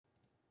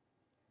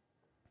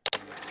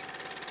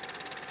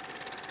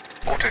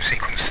Auto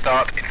sequence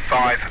start in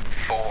 5,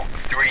 4,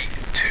 3,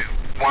 2,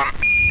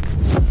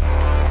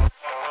 1.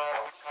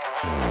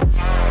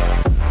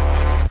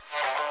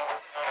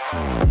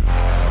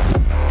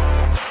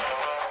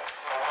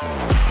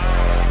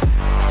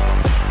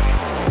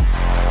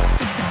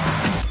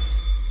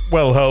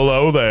 Well,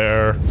 hello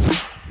there.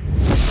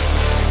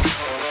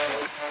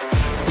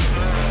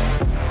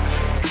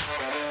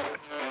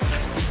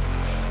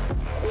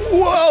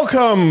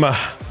 Welcome,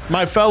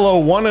 my fellow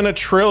one in a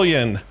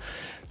trillion,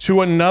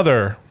 to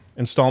another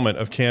installment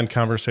of Canned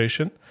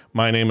Conversation.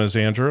 My name is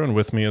Andrew, and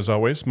with me, as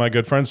always, my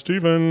good friend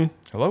Steven.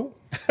 Hello.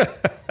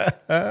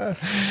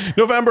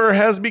 November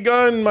has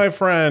begun, my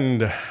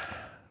friend.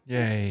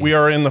 Yay. We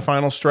are in the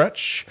final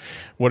stretch.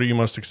 What are you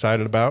most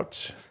excited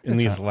about in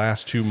these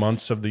last 2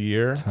 months of the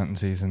year? It's hunting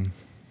season.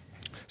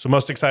 So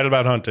most excited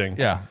about hunting.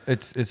 Yeah,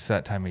 it's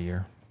that time of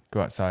year.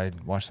 Go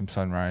outside, watch some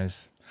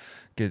sunrise,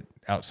 get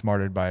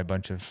outsmarted by a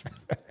bunch of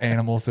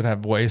animals that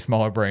have way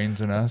smaller brains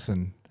than us,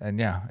 and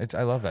yeah,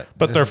 I love it.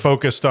 But they're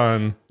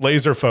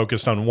laser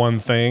focused on one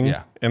thing,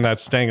 Yeah. and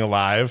that's staying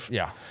alive.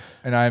 Yeah.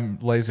 And I'm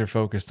laser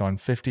focused on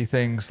 50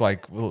 things,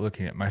 like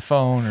looking at my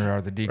phone, or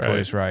are the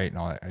decoys right and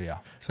all that. Yeah.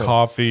 So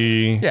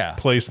Coffee, Yeah.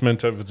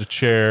 placement of the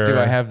chair. do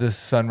I have this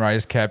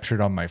sunrise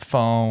captured on my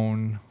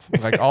phone?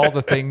 Like all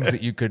the things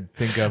that you could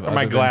think of. Are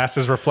my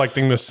glasses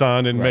reflecting the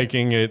sun and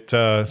making it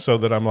so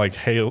that I'm like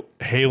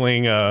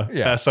hailing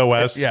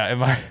SOS?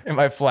 Yeah. Am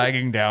I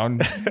flagging down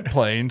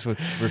planes with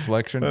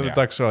reflection? And the Yeah.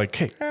 ducks are like,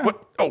 hey,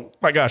 what? Oh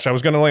my gosh, I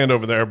was going to land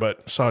over there,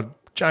 but saw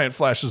giant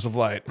flashes of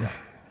light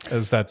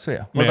as that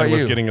What man about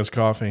was you? getting his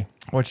coffee.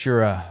 What's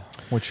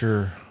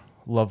your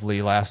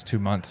lovely last 2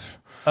 months?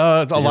 A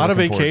lot of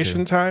looking forward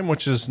vacation time,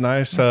 which is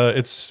nice.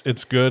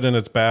 It's good and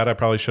it's bad. I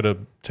probably should have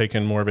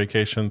taken more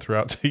vacation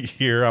throughout the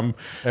year. I'm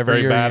Every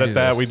very year bad you at do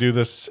that. this. We do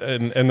this,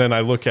 and then I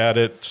look at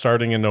it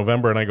starting in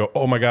November, and I go,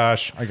 oh my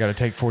gosh. I got to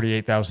take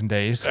 48,000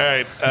 days. All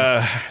right.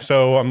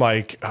 So I'm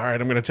like, all right,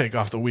 I'm going to take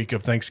off the week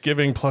of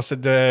Thanksgiving plus a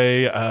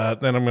day.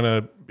 Then I'm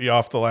going to be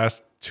off the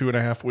last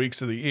 2.5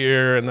 weeks of the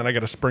year. And then I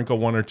got to sprinkle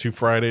 1 or 2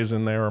 Fridays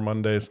in there or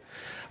Mondays.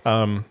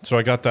 So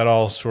I got that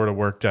all sort of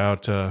worked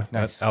out,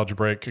 Nice. that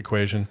algebraic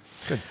equation.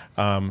 Good.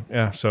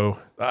 Yeah. So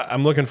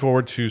I'm looking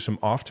forward to some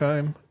off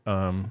time,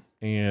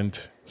 and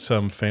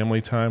some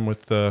family time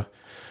with the,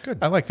 Good.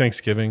 I like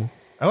Thanksgiving.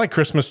 I like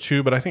Christmas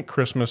too, but I think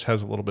Christmas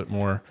has a little bit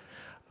more,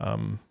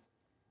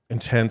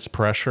 intense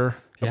pressure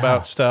Yeah.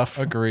 about stuff.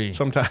 Agree.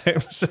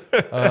 Sometimes.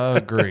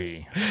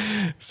 Agree.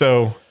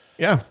 So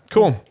yeah,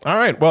 cool. All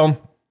right.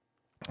 Well,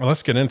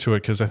 let's get into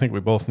it, because I think we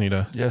both need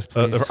Yes,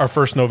 please. our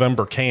first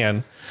November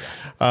can.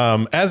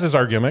 As is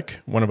our gimmick,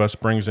 one of us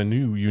brings a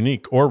new,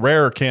 unique, or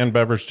rare canned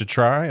beverage to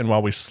try, and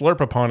while we slurp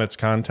upon its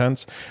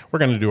contents, we're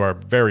going to do our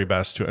very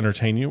best to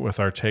entertain you with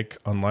our take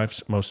on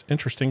life's most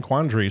interesting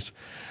quandaries.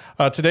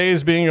 Today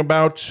is being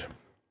about,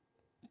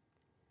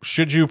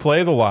 should you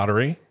play the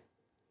lottery?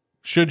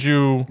 Should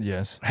you?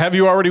 Yes. Have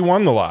you already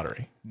won the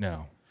lottery?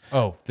 No.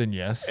 Oh, then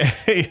yes.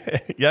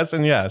 Yes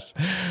and yes.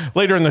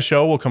 Later in the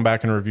show, we'll come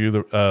back and review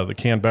the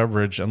canned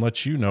beverage and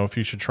let you know if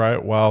you should try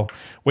it while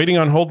waiting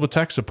on hold with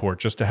tech support,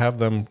 just to have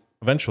them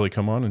eventually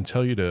come on and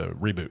tell you to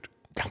reboot.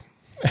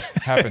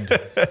 Happened.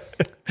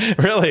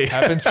 Really?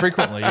 Happens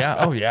frequently. Yeah.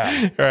 Oh,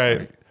 yeah.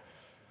 Right.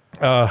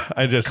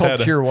 I just It's called had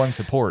tier 1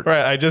 support.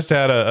 right. I just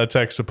had a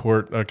tech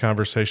support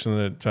conversation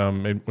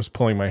that it was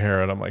pulling my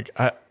hair out. I'm like,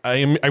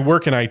 I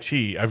work in IT.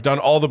 I've done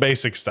all the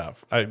basic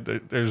stuff.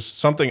 There's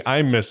something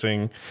I'm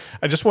missing.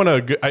 I just want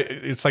to.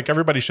 It's like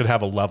everybody should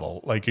have a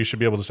level. Like you should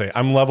be able to say,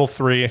 I'm level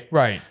 3.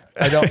 Right.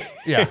 I don't.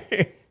 Yeah.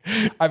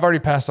 I've already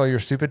passed all your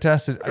stupid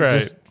tests.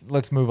 Right.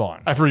 Let's move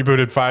on. I've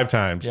rebooted 5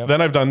 times. Yep.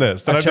 Then I've done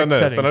this. Then I've done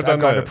checked this. Then I've done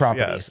gone this. to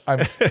properties.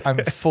 Yes. I'm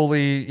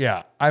fully.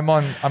 Yeah. I'm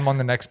on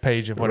the next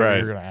page of whatever Right.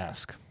 you're going to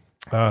ask.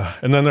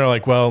 And then they're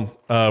like, well,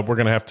 we're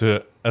going to have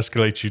to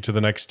escalate you to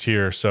the next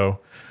tier. So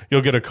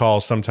you'll get a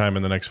call sometime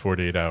in the next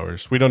 48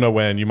 hours. We don't know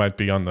when. You might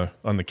be on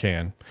the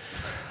can.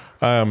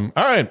 All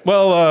right.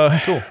 Well,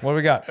 Cool. What do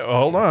we got?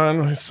 hold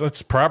on.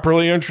 Let's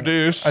properly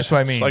introduce. That's what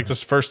I mean. It's like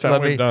this first time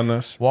Let we've me- done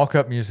this. Walk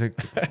up music.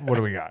 What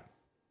do we got?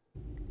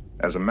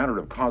 As a matter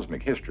of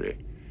cosmic history,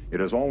 it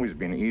has always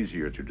been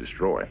easier to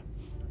destroy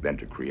than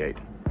to create.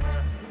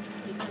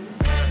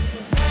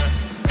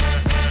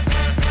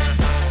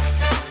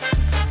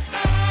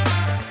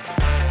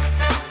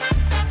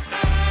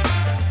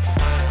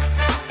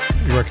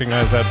 You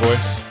recognize that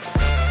voice?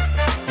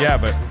 Yeah,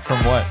 but from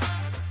what?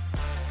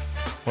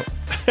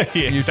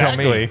 Yeah, You tell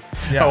me. exactly.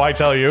 Yeah. Oh, I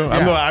tell you.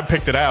 Yeah. I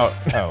picked it out.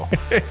 Oh,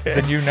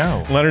 then you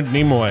know. Leonard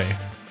Nimoy.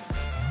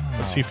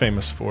 What's he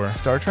famous for?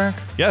 Star Trek?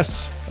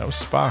 Yes, that was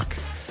Spock.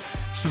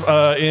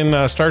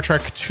 In Star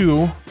Trek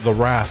II, The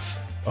Wrath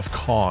of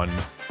Khan.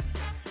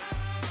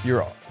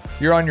 You're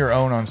on your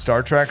own on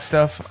Star Trek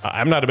stuff.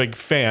 I'm not a big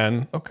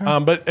fan. Okay.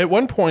 But at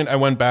one point, I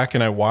went back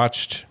and I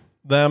watched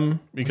them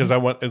because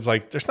it's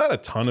like there's not a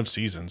ton of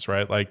seasons,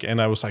 right? Like, and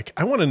I was like,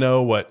 I want to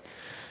know what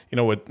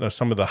what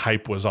some of the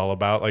hype was all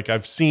about. Like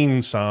I've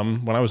seen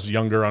some when I was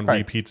younger on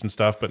repeats and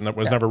stuff, but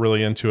was never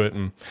really into it,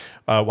 and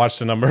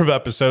watched a number of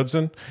episodes,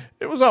 and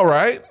it was all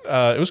right.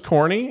 It was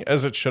corny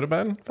as it should have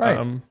been,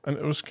 and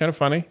it was kind of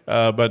funny.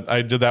 But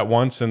I did that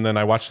once, and then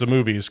I watched the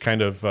movies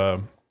kind of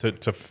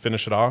to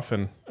finish it off,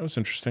 and it was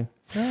interesting.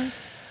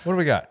 What do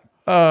we got?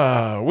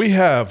 We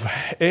have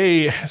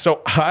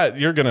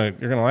you're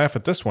gonna laugh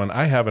at this one.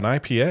 I have an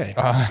IPA.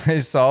 I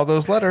saw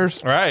those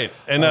letters. Right.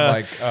 And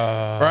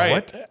right.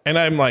 What? And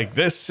I'm like,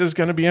 this is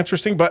gonna be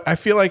interesting. But I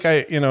feel like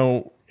in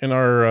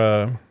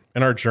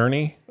our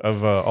journey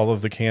of all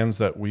of the cans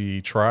that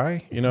we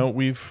try,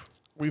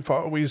 we've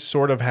always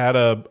sort of had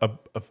a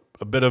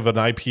bit of an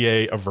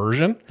IPA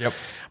aversion. Yep.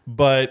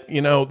 But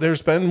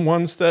there's been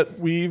ones that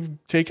we've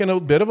taken a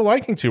bit of a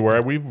liking to,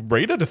 where we've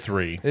rated a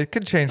 3. It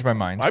could change my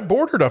mind. I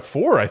bordered a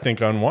 4, I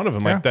think, on one of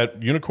them, like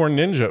that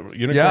Unicorns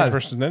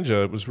versus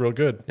Ninja. It was real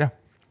good. Yeah.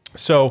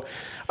 So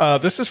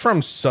this is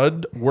from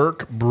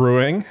Sudwork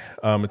Brewing.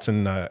 It's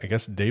in, I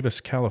guess,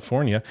 Davis,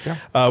 California.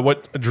 Yeah.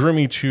 What drew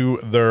me to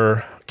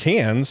their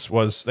cans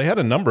was they had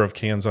a number of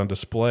cans on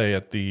display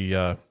at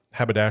the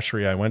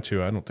haberdashery I went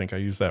to. I don't think I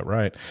used that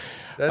right.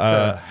 That's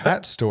a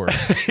hat store.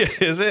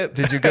 Is it?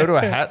 Did you go to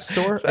a hat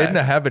store? Isn't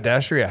the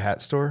haberdashery a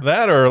hat store?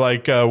 That or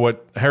like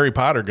what Harry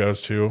Potter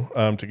goes to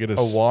get his...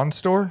 A wand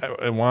store?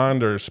 A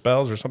wand or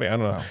spells or something. I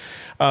don't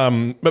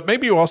know. But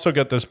maybe you also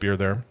get this beer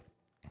there.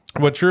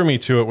 What drew me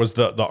to it was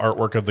the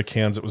artwork of the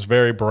cans. It was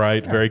very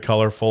bright, very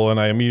colorful,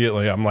 and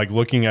I'm like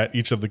looking at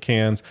each of the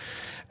cans,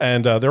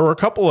 and there were a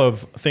couple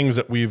of things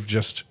that we've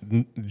just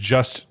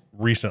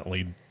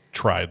recently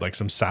tried, like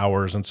some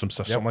sours and some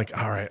stuff. So I'm like,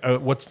 all right,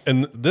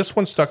 and this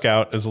one stuck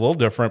out as a little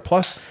different.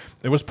 Plus,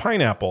 it was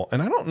pineapple,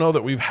 and I don't know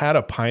that we've had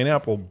a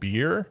pineapple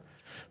beer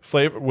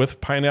flavor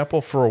with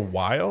pineapple for a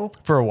while.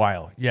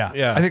 Yeah.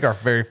 Yeah. I think our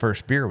very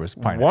first beer was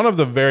pineapple. One of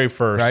the very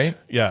first, right?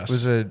 Yes, It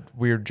was a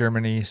weird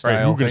Germany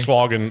style right. thing.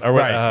 Hugenschwagen.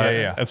 Right.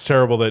 Yeah. It's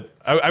terrible that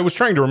I was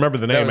trying to remember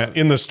the name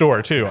in the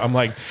store too. I'm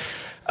like,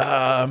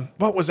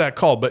 what was that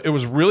called? But it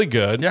was really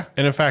good. Yeah.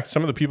 And in fact,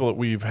 some of the people that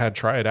we've had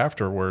try it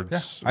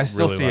afterwards, I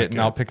still really see like it,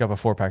 and I'll pick up a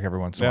 4-pack every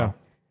once in a while.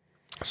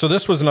 So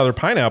this was another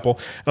pineapple,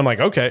 and I'm like,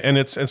 okay, and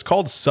it's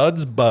called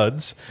Suds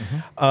Buds.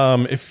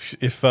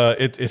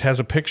 It has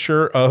a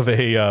picture of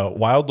a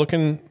wild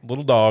looking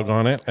little dog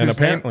on it, and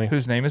apparently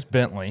whose name is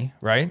Bentley,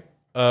 right?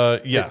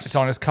 Yes, It's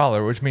on his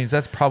collar, which means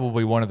that's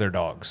probably one of their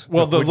dogs.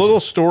 Well, the little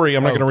story,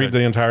 I'm not going to read good.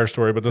 the entire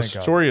story, but the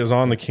story is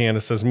on the can.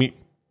 It says, meet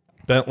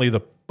Bentley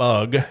the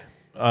Pug,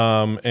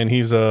 and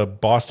he's a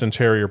Boston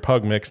Terrier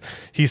Pug mix.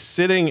 He's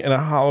sitting in a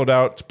hollowed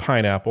out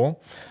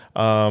pineapple,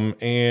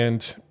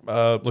 and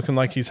looking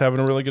like he's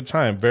having a really good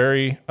time.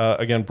 Very,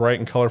 again, bright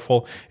and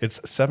colorful. It's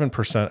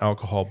 7%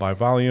 alcohol by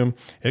volume.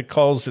 It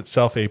calls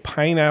itself a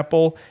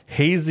pineapple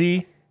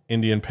hazy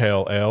Indian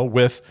Pale Ale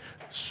with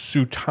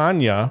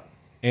Sutanya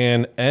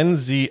and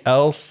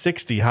NZL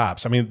 60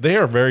 hops. I mean, they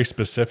are very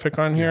specific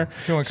on here.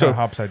 It's the only kind of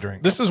hops I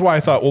drink. This is why I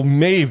thought, well,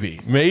 maybe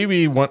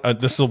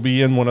this will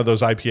be in one of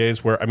those IPAs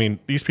where, I mean,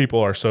 these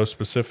people are so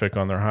specific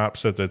on their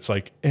hops that it's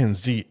like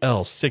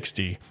NZL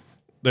 60.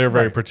 They're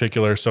very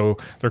particular, so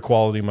their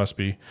quality must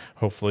be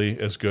hopefully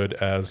as good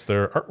as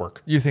their artwork.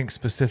 You think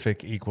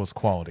specific equals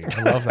quality.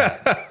 I love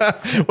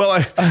that.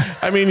 Well,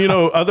 I mean,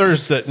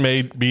 others that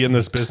may be in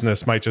this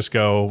business might just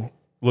go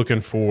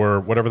looking for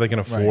whatever they can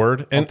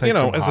afford. And,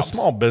 as a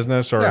small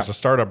business or as a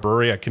startup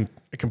brewery, I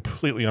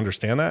completely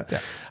understand that.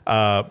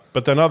 Yeah.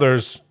 But then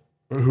others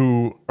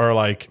who are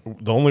like,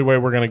 the only way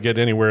we're going to get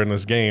anywhere in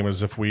this game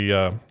is if we,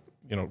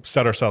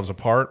 set ourselves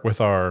apart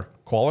with our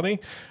quality.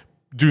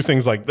 Do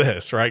things like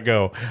this, right?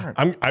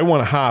 I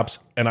want hops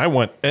and I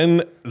want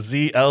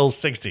NZL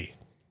 60.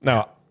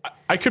 Now,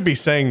 I could be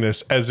saying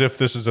this as if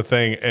this is a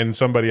thing and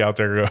somebody out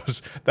there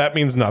goes, that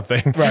means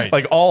nothing. Right.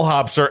 Like all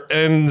hops are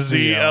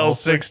NZL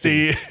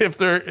 60 if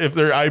they're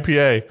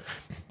IPA.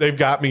 They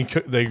got me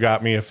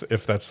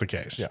if that's the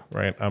case. Yeah.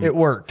 Right. It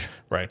worked.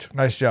 Right.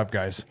 Nice job,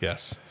 guys.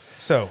 Yes.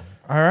 So,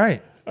 all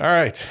right.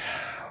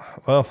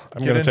 Well,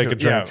 I'm going to take a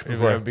drink. Yeah, that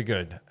would be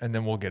good, and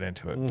then we'll get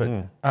into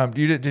it. But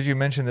did you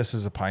mention this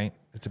was a pint?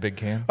 It's a big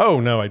can. Oh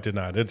no, I did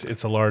not.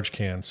 It's a large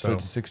can. So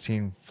it's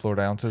 16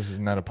 Florida ounces.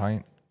 Isn't that a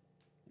pint?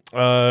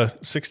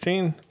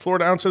 16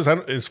 Florida ounces.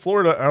 Is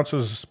Florida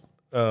ounces?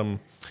 I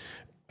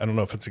don't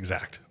know if it's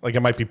exact. Like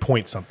it might be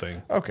point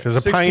something. Okay,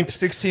 because a pint.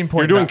 16.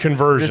 You're doing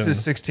conversion. This is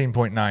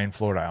 16.9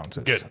 Florida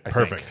ounces. Good. I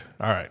Perfect.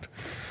 think.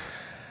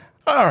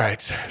 All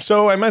right.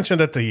 So I mentioned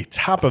at the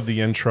top of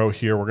the intro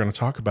here, we're going to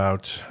talk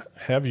about: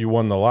 have you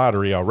won the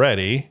lottery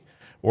already,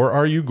 or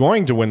are you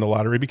going to win the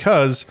lottery?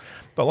 Because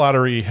the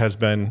lottery has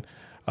been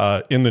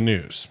in the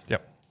news.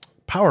 Yep.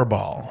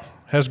 Powerball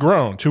has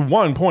grown to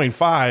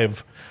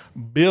 $1.5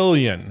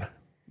 billion.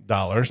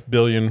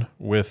 Billion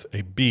with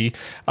a B.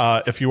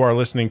 If you are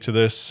listening to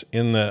this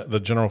in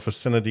the general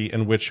vicinity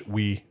in which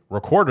we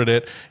recorded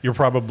it, you're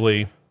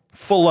probably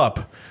full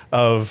up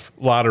of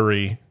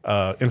lottery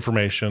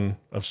information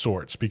of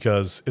sorts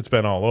because it's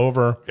been all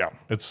over. Yeah.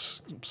 It's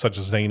such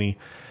a zany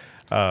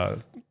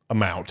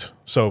amount.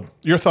 So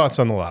your thoughts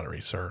on the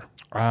lottery, sir?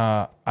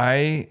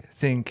 I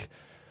think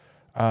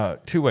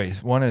 2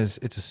 ways. One is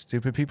it's a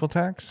stupid people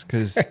tax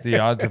because the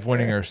odds of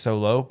winning are so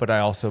low, but I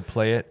also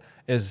play it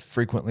as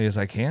frequently as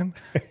I can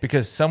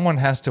because someone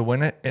has to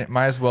win it. And it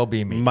might as well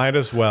be me. Might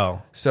as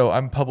well. So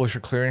I'm Publisher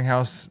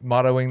Clearinghouse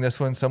mottoing this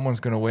one.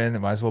 Someone's going to win. It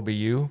might as well be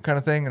you kind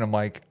of thing. And I'm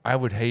like, I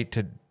would hate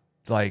to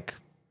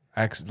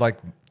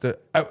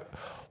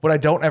what I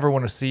don't ever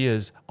want to see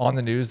is on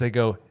the news, they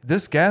go,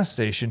 this gas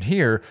station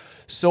here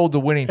sold the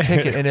winning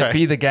ticket and it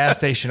be the gas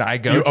station I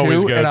go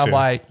to. And I'm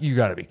like, you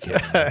got to be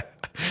kidding me.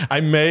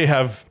 I may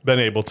have been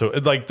able to,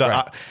 like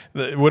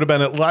it would have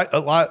been a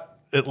lot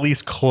at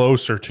least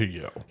closer to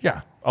you.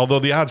 Yeah. Although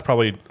the odds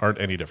probably aren't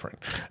any different.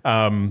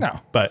 No.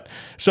 But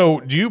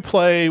so do you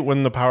play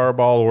when the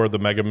Powerball or the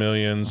Mega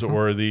Millions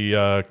or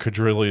the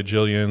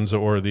quadrillions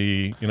or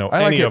the,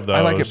 any of those?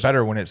 I like it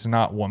better when it's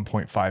not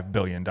 $1.5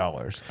 billion.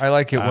 I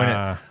like it when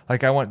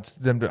I want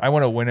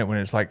to win it when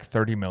it's like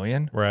 30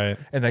 million. Right.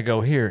 And they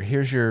go,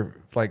 here's your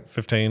like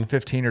 15 or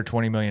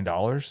 $20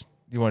 million.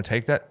 You want to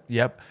take that?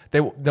 Yep.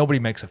 Nobody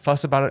makes a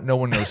fuss about it. No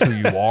one knows who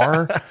you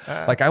are.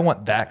 Like I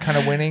want that kind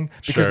of winning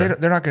because Sure.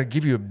 they're not going to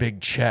give you a big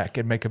check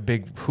and make a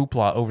big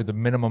hoopla over the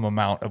minimum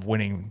amount of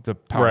winning the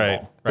Powerball.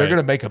 Right, They're right.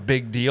 going to make a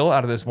big deal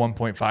out of this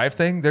 1.5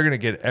 thing. They're going to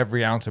get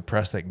every ounce of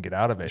press they can get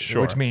out of it,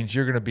 Sure. which means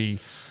you're going to be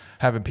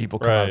having people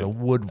come out of the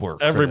woodwork.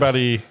 for this.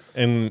 Everybody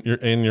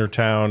in your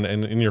town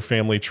and in your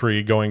family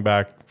tree going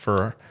back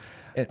for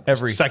And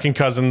every second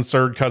cousins,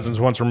 third cousins,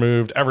 once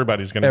removed,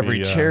 everybody's going to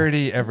be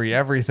charity,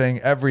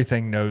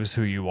 everything knows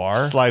who you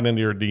are. slide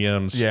into your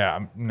DMs. Yeah,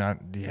 I'm not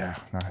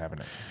having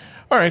it.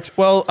 All right.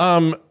 Well,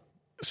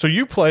 so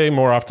you play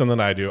more often than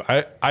I do.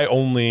 I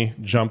only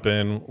jump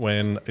in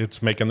when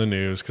it's making the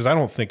news because I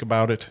don't think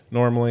about it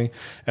normally,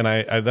 and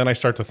I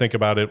start to think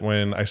about it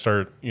when I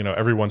start.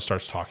 Everyone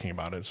starts talking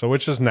about it. So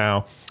which is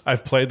now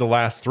I've played the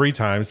last 3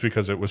 times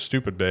because it was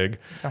stupid big,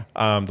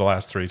 the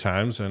last 3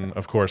 times, and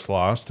of course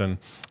lost, and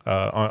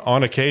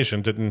on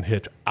occasion didn't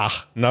hit a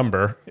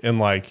number in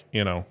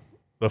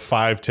the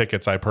 5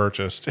 tickets I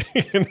purchased,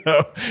 and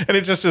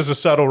it just is a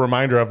subtle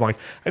reminder of like,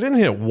 I didn't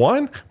hit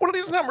one. What do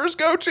these numbers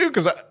go to?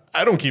 Because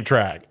I don't keep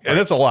track, and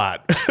it's a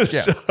lot.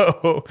 Yeah.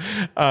 So,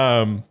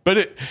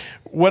 but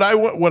what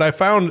I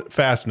found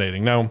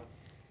fascinating. Now,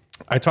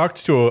 I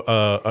talked to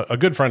a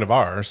good friend of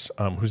ours,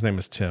 whose name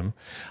is Tim.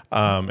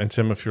 And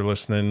Tim, if you're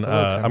listening, Tim.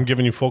 I'm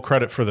giving you full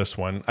credit for this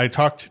one. I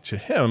talked to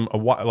him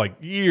like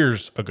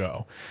years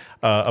ago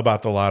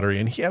about the lottery,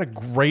 and he had a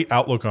great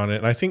outlook on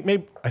it. And I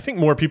think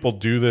more people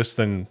do this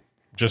than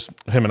just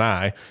him and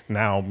I.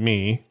 Now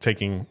me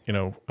taking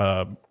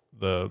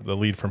the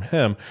lead from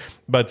him,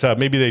 but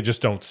maybe they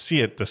just don't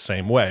see it the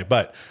same way.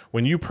 But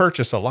when you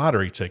purchase a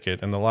lottery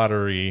ticket and the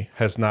lottery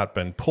has not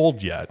been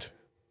pulled yet,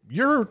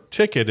 your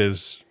ticket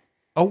is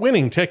a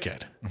winning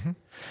ticket.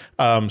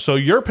 Mm-hmm. So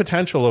your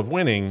potential of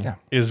winning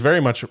is very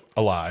much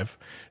alive.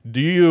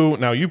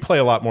 Now you play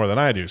a lot more than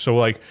I do. So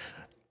like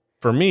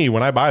for me,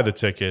 when I buy the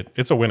ticket,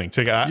 it's a winning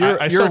ticket.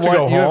 I start to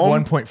go home. You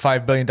have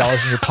 $1.5 billion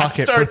in your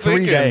pocket for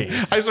 3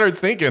 days. I start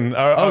thinking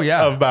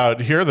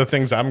about here are the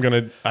things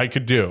I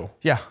could do.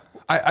 Yeah.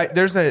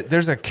 There's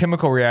a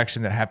chemical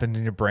reaction that happens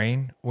in your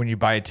brain when you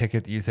buy a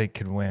ticket that you think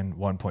can win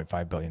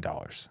 $1.5 billion.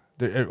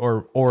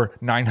 Or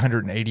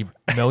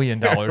 $980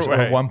 million or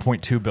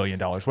 $1.2 billion,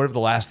 whatever the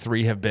last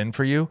 3 have been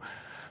for you,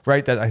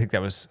 right? I think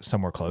that was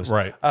somewhere close.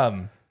 Right.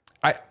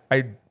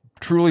 I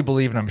truly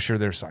believe, and I'm sure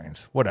there's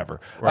science,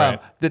 whatever, Right.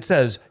 that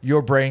says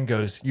your brain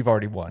goes, you've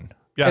already won.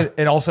 Yeah.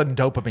 And all of a sudden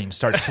dopamine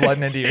starts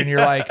flooding into you and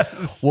you're like,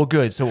 well,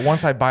 good. So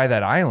once I buy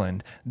that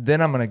island, then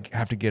I'm going to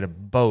have to get a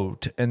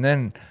boat. And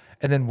then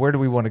where do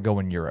we want to go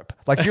in Europe?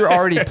 Like you're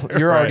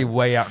already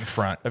way out in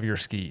front of your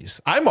skis.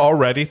 I'm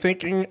already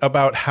thinking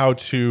about how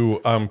to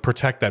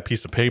protect that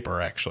piece of paper,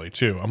 actually,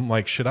 too. I'm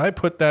like, should I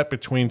put that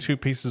between 2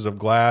 pieces of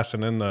glass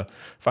and in the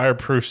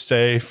fireproof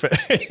safe?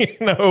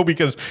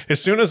 Because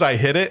as soon as I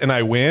hit it and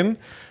I win,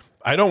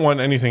 I don't want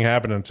anything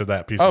happening to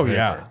that piece of paper.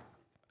 Yeah.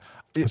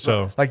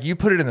 So like you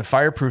put it in the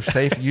fireproof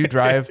safe, you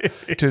drive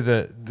to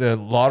the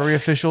lottery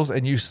officials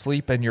and you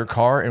sleep in your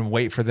car and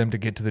wait for them to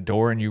get to the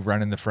door and you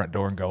run in the front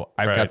door and go,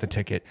 I've got the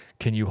ticket.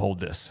 Can you hold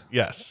this?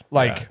 yes.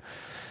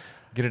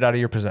 Get it out of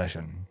your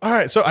possession. All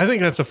right. So I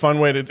think that's a fun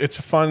way it's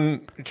a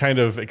fun kind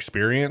of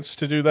experience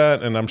to do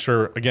that. And I'm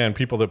sure, again,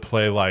 people that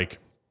play like,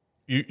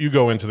 you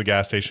go into the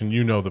gas station,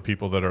 the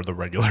people that are the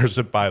regulars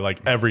that buy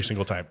like every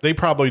single time. They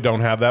probably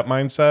don't have that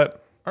mindset.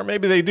 Or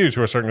maybe they do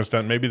to a certain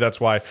extent. Maybe that's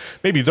why.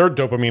 Maybe their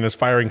dopamine is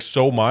firing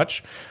so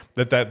much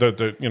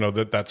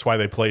that's why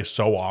they play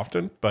so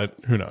often. But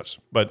who knows?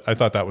 But I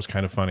thought that was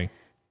kind of funny.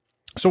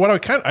 So I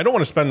don't want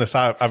to spend this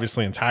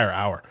obviously entire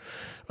hour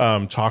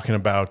talking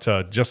about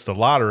just the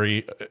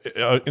lottery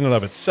in and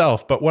of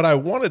itself. But what I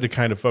wanted to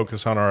kind of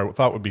focus on, or I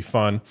thought would be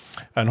fun,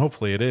 and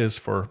hopefully it is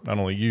for not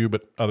only you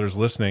but others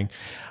listening,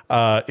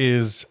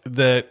 is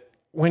that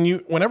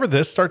whenever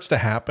this starts to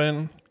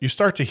happen, you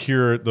start to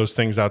hear those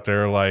things out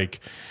there like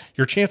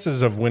your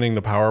chances of winning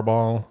the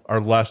Powerball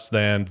are less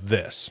than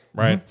this,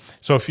 right? Mm-hmm.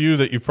 So a few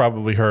that you've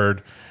probably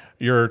heard,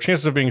 your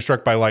chances of being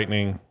struck by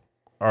lightning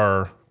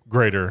are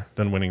greater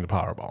than winning the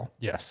Powerball.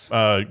 Yes.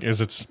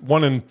 Is it's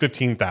 1 in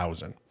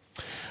 15,000.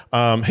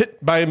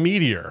 Hit by a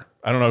meteor.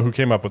 I don't know who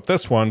came up with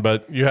this one,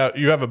 but you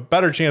have a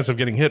better chance of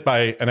getting hit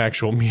by an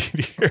actual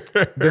meteor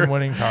Than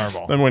winning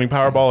Powerball. Than winning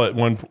Powerball at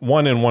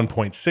 1 in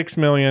 1.6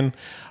 million.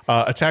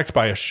 Attacked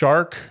by a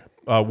shark,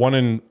 1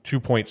 in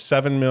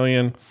 2.7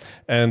 million.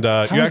 And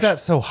How is that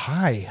so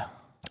high?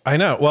 I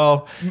know.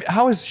 Well,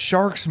 How is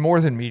sharks more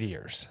than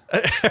meteors?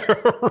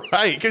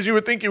 right, because you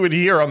would think you would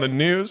hear on the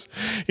news.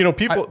 You know,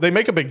 people they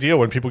make a big deal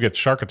when people get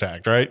shark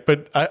attacked, right?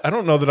 But I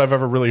don't know that I've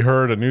ever really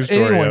heard a news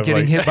story Anyone of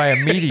getting hit by a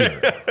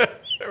meteor.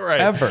 right.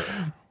 Ever.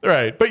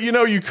 Right. But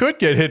you could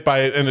get hit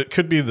by it and it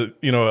could be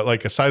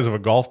like a size of a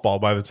golf ball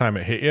by the time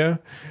it hit you.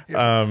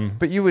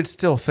 But you would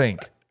still think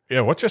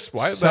Why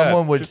is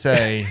someone that? would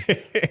say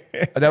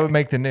that would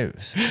make the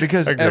news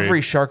because Agreed.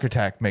 every shark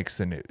attack makes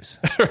the news.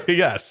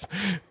 Yes.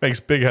 Makes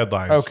big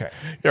headlines. Okay.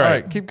 You're All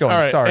right, keep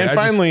going. Sorry, And I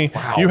just- finally,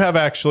 wow. you have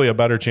actually a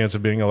better chance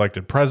of being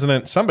elected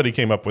president. Somebody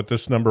came up with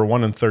this number,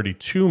 1 in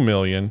 32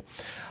 million,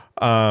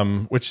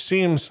 which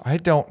seems I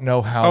don't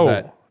know how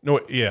that. no,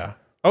 yeah.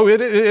 Oh,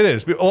 it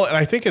is. Well, and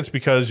I think it's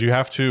because you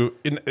have to,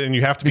 and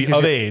you have to be because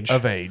of you're age.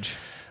 Of age.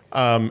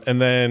 And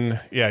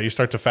then, you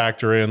start to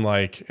factor in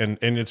and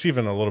it's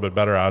even a little bit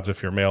better odds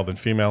if you're male than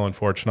female,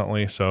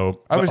 unfortunately.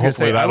 So I was going to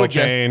say, that'll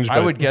change. I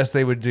would guess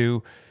they would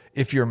do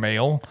if you're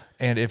male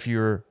and if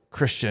you're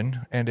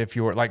Christian and if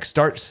you're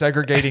start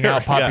segregating out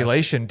Yes.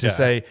 population to Yeah.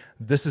 say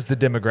this is the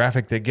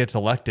demographic that gets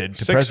elected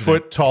to 6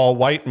 president. foot tall,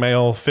 white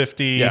male,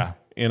 50. Yeah.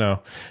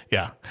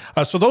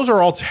 So those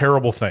are all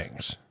terrible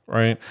things.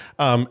 Right.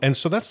 And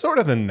so that's sort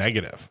of the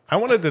negative. I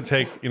wanted to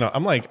take,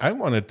 I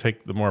want to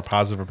take the more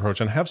positive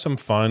approach and have some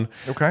fun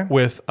Okay.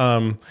 with,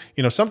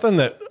 something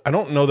that I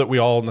don't know that we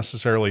all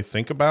necessarily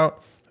think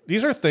about.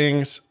 These are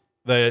things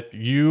that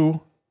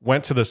you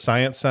went to the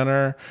science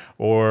center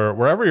or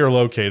wherever you're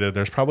located.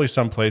 There's probably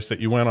some place that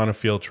you went on a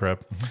field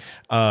trip.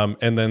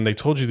 And then they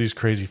told you these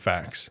crazy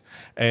facts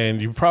and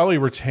you probably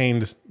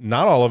retained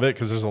not all of it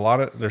because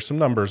there's some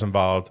numbers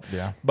involved.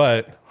 Yeah.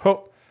 But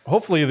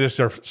hopefully these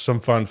are some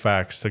fun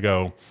facts to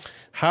go.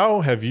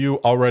 How have you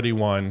already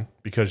won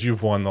because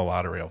you've won the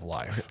lottery of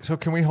life? So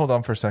can we hold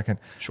on for a second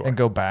Sure. and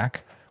go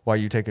back while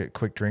you take a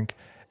quick drink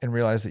and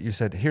realize that you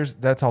said,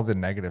 that's all the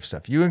negative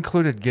stuff. You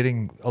included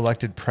getting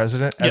elected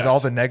president as Yes.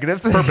 all the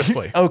negative things?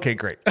 Purposely. Okay,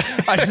 great.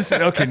 I just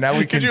said, okay, now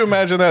we can. Could you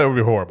imagine that? It would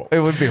be horrible. It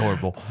would be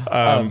horrible.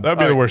 That'd be all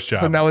the worst job.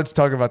 So now let's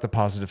talk about the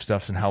positive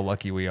stuffs and how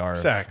lucky we are.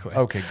 Exactly.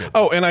 Okay, good.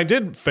 Oh, and I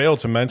did fail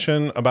to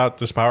mention about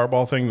this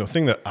Powerball thing. The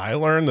thing that I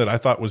learned that I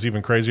thought was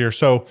even crazier.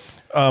 So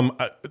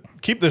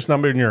keep this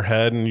number in your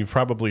head, and you've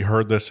probably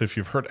heard this if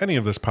you've heard any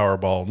of this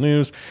Powerball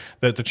news,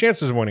 that the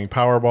chances of winning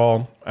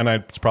Powerball, and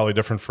it's probably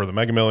different for the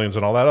Mega Millions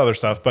and all that other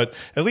stuff, but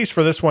at least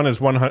for this one is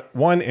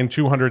 1 in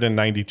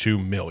 292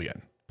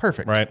 million.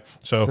 Perfect. Right?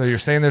 So you're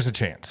saying there's a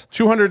chance.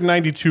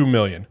 292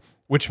 million,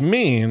 which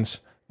means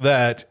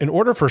that in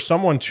order for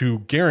someone to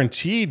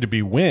guaranteed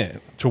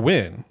to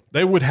win,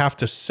 they would have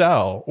to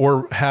sell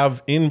or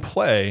have in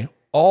play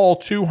all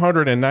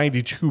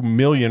 292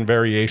 million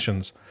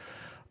variations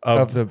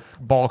Of the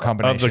ball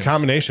combinations. of the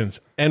combinations.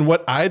 And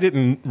what I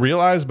didn't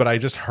realize, but I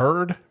just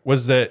heard,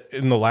 was that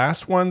in the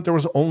last one, there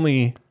was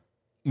only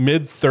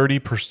mid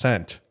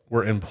 30%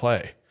 were in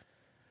play.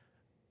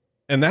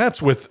 And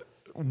that's with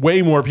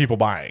way more people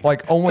buying.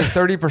 Like only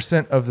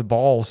 30% of the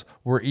balls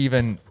were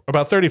even.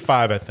 About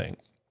 35, I think.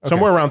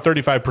 Somewhere around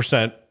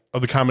 35%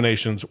 of the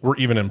combinations were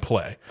even in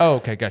play. Oh,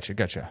 okay.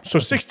 Gotcha. So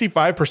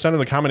 65% of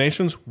the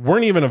combinations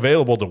weren't even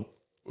available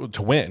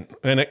to win.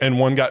 And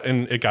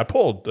it got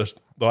pulled the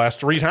last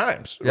 3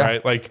 times, Yeah.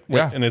 right? Like,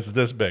 Yeah. and it's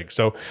this big.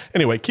 So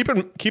anyway, keep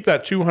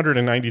that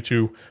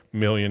 292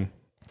 million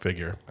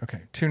figure.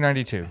 Okay.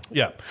 292.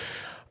 Yeah.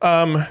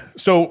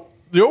 So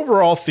the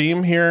overall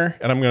theme here,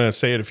 and I'm going to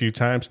say it a few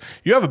times,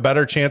 you have a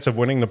better chance of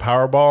winning the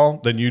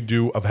Powerball than you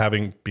do of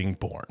being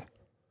born.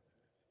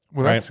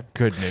 Well, Right. that's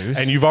good news.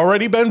 And you've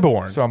already been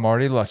born. So I'm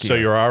already lucky. So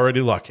you're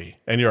already lucky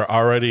and you're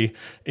already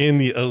in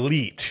the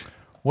elite.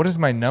 What is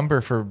my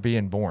number for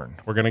being born?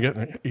 We're going to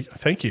get,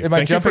 thank you. Am I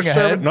Thank you for jumping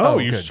ahead? serving. No, Oh,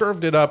 you good.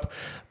 served it up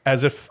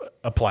as if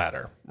a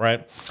platter,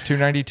 right?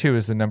 292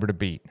 is the number to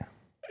beat.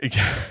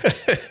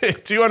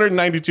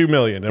 292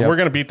 million. And Yep. we're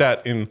going to beat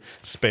that in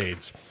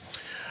spades.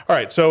 All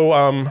right.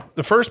 So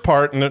the first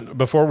part, and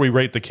before we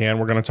rate the can,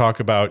 we're going to talk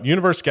about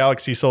universe,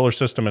 galaxy, solar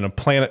system, and a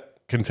planet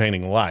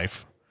containing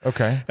life.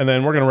 Okay. And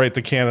then we're going to rate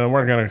the can, and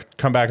we're going to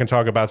come back and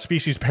talk about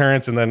species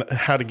parents and then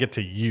how to get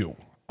to you.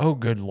 Oh,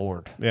 good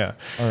Lord. Yeah.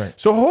 All right.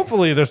 So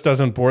hopefully this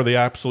doesn't bore the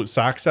absolute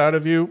socks out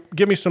of you.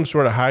 Give me some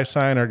sort of high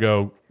sign or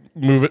go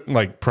move it,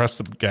 like press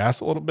the gas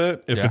a little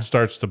bit if Yeah. it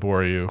starts to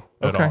bore you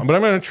at Okay. all. But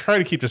I'm going to try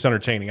to keep this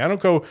entertaining. I don't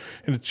go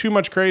into too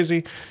much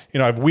crazy.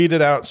 I've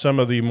weeded out some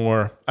of the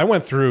more, I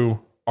went through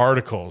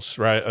articles,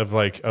 right,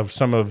 of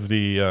some of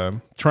the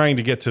trying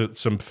to get to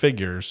some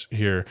figures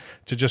here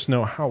to just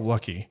know how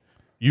lucky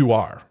you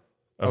are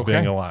of Okay.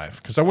 being alive.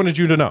 Because I wanted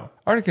you to know.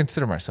 I already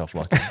consider myself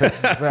lucky.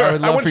 But I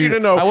would love want for you to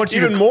know I want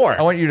you even more.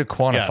 I want you to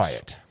quantify Yes.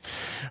 it.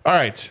 All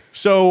right.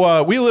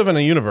 So we live in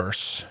a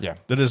universe Yeah.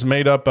 that is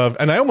made up of,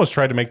 and I almost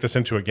tried to make this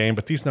into a game,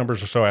 but these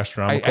numbers are so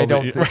astronomical. I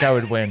don't think I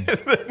would win.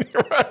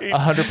 Right.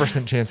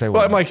 100% chance I would.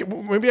 Well, I'm like,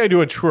 maybe I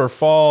do a true or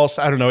false.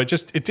 I don't know.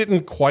 It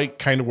didn't quite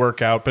kind of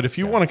work out. But if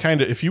you want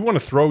to if you want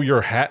to throw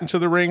your hat into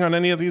the ring on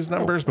any of these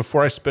numbers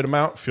before I spit them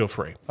out, feel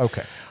free.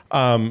 Okay.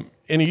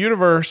 In a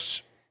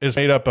universe is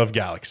made up of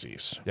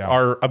galaxies, Yeah.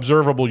 our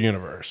observable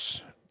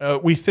universe.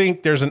 We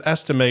think there's an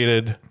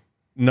estimated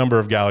number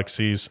of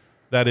galaxies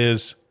that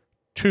is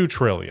 2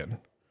 trillion.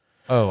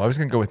 Oh, I was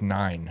going to go with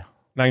 9.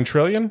 9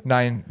 trillion?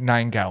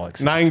 9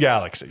 galaxies. 9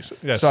 galaxies.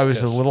 Yes. So I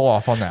was yes. a little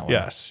off on that one.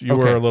 Yes, you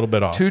were a little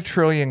bit off. 2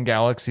 trillion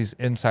galaxies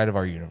inside of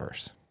our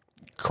universe.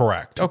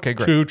 Correct. Okay,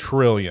 great. 2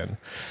 trillion.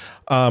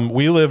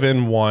 We live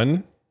in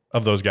one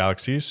of those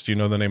galaxies. Do you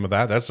know the name of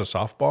that? That's a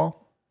softball.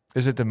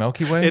 Is it the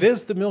Milky Way? It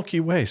is the Milky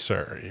Way,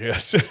 sir.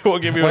 Yes. We'll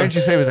give you Why didn't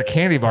you say it was a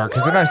candy bar?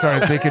 Because then I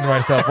started thinking to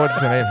myself, what's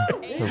the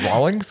name? The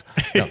Rawlings?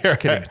 No, just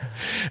kidding.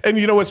 And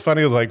you know what's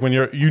funny is like when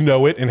you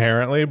know it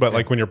inherently, but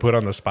like when you're put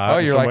on the spot. Oh,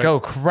 you're like,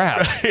 oh,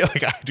 crap. You're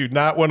like, I do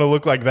not want to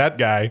look like that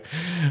guy.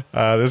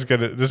 This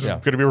is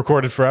gonna be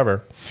recorded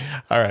forever.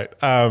 All right.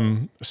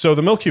 So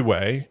the Milky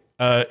Way,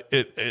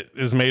 it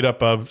is made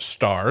up of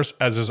stars,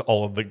 as is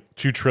all of the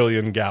 2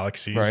 trillion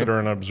galaxies Right. that are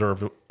in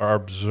our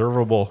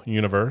observable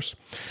universe.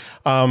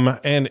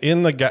 And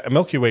in the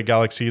Milky Way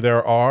galaxy,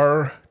 there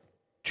are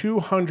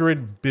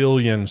 200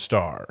 billion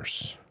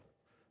stars.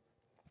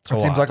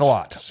 It seems like a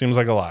lot. Seems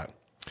like a lot.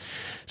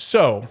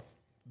 So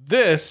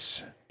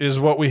this is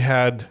what we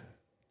had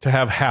to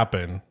have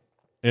happen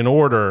in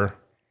order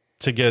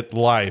to get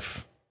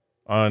life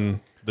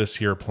on this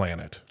here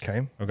planet.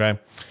 Okay. Okay.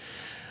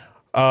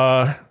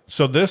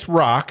 So this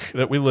rock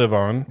that we live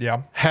on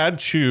had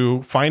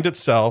to find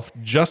itself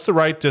just the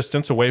right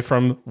distance away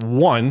from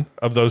one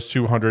of those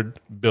 200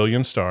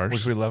 billion stars,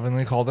 Which we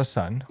lovingly call the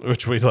sun.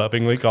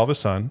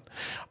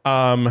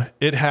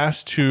 It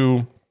has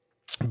to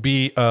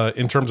be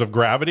in terms of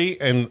gravity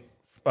and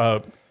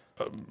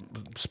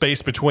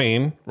space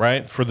between,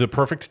 right, for the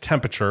perfect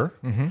temperature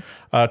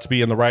to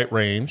be in the right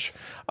range.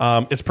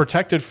 It's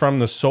protected from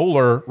the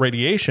solar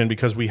radiation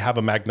because we have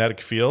a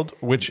magnetic field,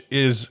 which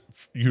is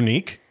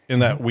unique in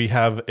that we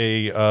have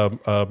a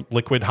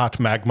liquid hot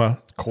magma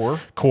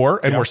core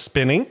and we're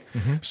spinning.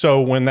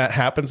 So when that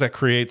happens, that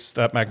creates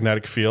that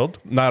magnetic field.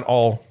 Not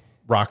all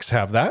rocks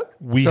have that.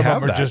 Some have of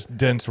them are that. just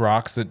dense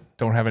rocks that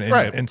don't have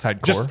an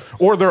inside core.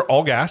 Or they're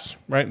all gas,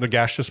 right? The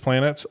gaseous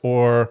planets,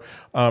 or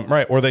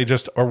or they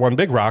just are one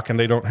big rock and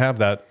they don't have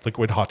that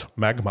liquid hot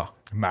magma.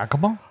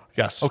 Magma?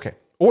 Yes. Okay.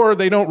 Or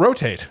they don't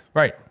rotate.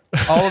 Right.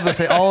 All of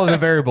the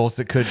variables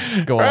that could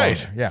go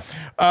Right. on.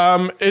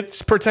 Yeah.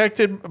 It's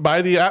protected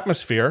by the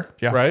atmosphere,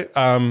 Yeah. right?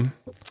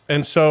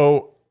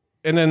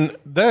 And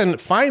then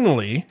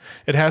finally,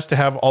 it has to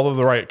have all of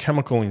the right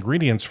chemical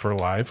ingredients for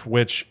life,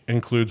 which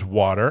includes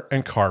water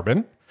and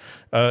carbon,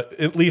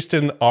 at least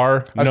in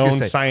our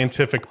known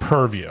scientific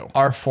purview.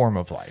 Our form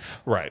of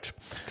life. Right.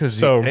 Because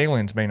the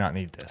aliens may not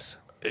need this.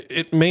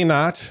 It may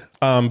not,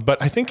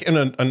 but I think in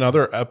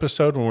another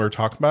episode when we were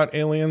talking about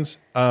aliens,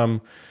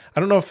 I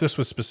don't know if this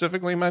was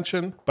specifically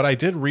mentioned, but I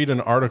did read an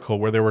article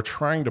where they were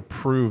trying to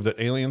prove that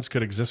aliens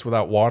could exist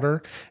without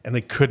water, and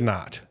they could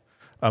not.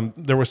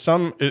 There was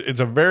it's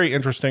a very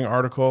interesting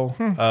article,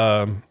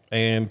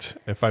 and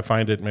if I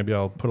find it, maybe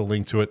I'll put a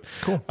link to it.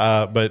 Cool.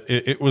 But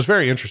it was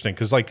very interesting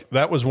because like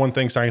that was one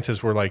thing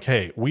scientists were like,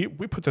 hey, we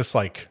put this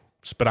like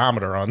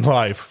speedometer on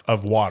life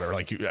of water.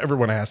 Like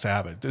everyone has to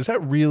have it. Is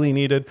that really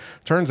needed?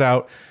 Turns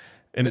out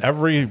in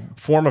every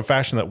form of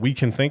fashion that we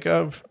can think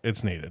of,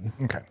 it's needed.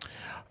 Okay.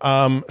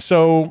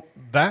 So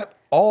that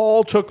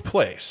all took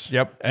place.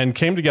 Yep. And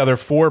came together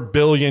 4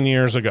 billion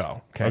years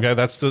ago. Okay.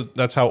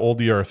 That's how old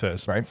the earth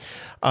is. Right.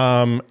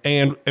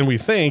 And we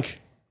think,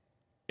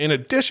 in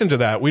addition to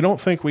that, we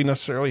don't think we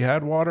necessarily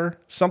had water.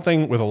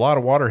 Something with a lot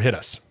of water hit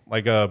us,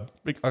 like a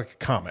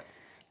comet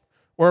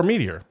or a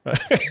meteor.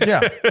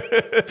 Yeah.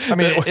 I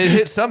mean, it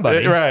hit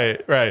somebody.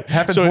 Right.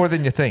 Happens more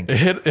than you think.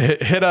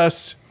 It hit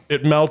us.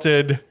 It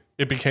melted.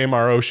 It became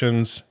our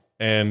oceans.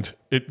 And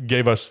it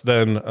gave us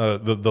then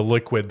the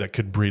liquid that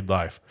could breed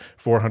life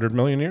 400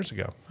 million years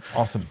ago.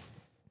 Awesome.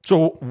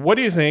 So what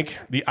do you think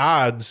the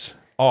odds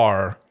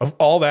are of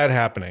all that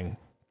happening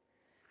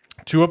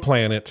to a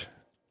planet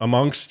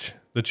amongst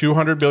the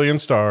 200 billion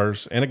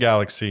stars in a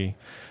galaxy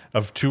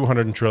of 2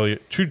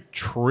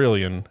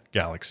 trillion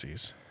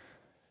galaxies?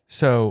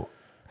 So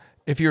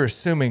if you're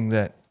assuming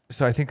that,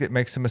 so I think it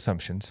makes some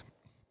assumptions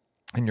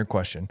in your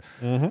question,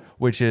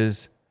 which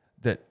is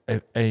that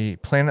a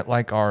planet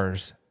like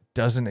ours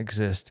doesn't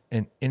exist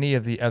in any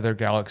of the other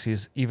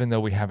galaxies, even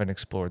though we haven't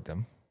explored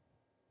them.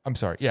 I'm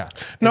sorry. Yeah.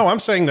 No, I'm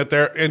saying that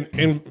there,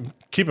 and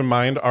keep in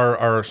mind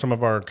our some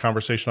of our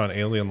conversation on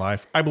alien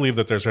life. I believe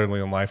that there's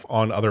alien life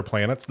on other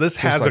planets. This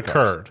has like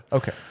occurred.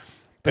 Ours. Okay.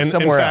 But And in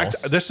somewhere fact,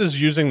 else. this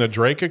is using the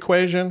Drake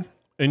equation.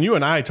 And you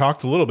and I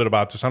talked a little bit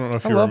about this. I don't know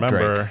if you love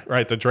remember, Drake.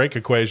 right? The Drake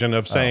equation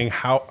of saying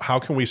how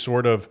can we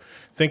sort of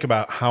think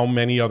about how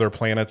many other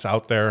planets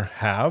out there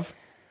have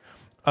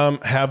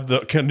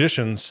the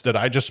conditions that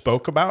I just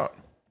spoke about.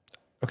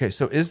 Okay,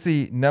 so is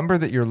the number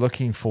that you're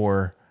looking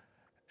for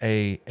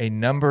a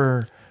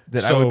number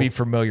that I would be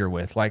familiar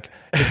with? Like,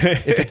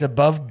 if it's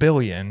above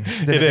billion,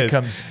 then it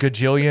becomes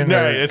gajillion.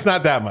 No, it's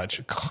not that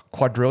much.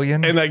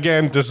 Quadrillion. And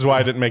again, this is why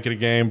I didn't make it a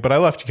game, but I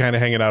left you kind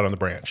of hanging out on the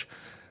branch.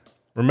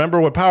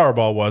 Remember what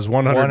Powerball was?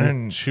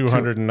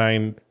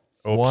 209.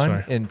 Oh, 1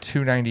 sorry. in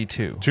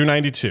 292.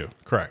 292,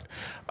 correct.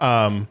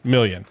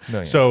 Million.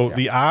 So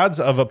the odds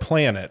of a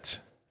planet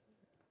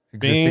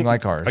Existing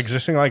like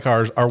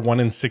ours are 1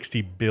 in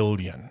 60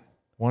 billion.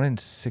 1 in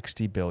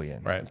 60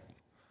 billion. Right.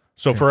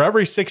 So for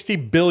every 60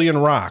 billion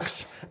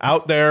rocks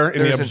out there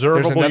in the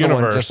observable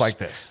universe, one just like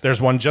this. There's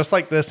one just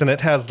like this, and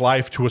it has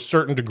life to a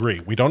certain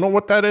degree. We don't know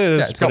what that is.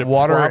 Yeah, it's got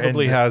water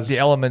probably and has the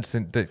elements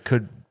that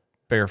could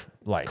bear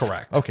life.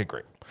 Correct. Okay,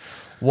 great.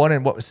 1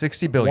 in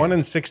 60 billion? 1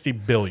 in 60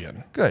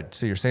 billion. Good.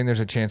 So you're saying there's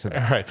a chance of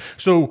that. All right.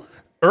 So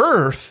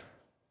Earth,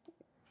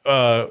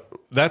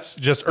 that's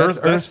just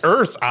Earth. That's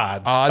Earth's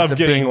odds of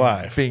getting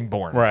life. Being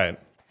born. Right.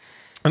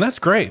 And that's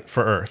great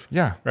for Earth.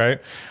 Yeah. Right.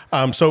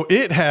 So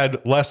it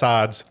had less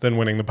odds than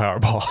winning the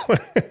Powerball.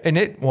 And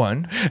it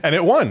won. And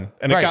it won.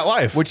 And it got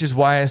life. Which is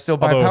why I still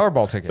buy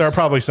Powerball tickets. There are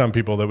probably some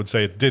people that would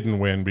say it didn't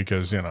win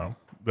because,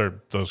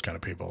 they're those kind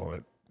of people.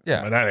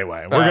 But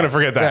anyway, we're going to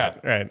forget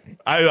that. Yeah. Right.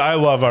 I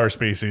love our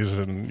species.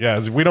 And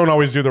we don't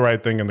always do the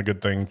right thing and the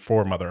good thing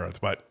for Mother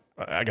Earth, but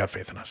I got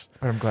faith in us.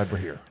 But I'm glad we're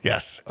here.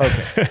 Yes.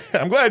 Okay.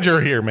 I'm glad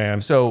you're here, man.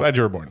 So glad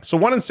you were born. So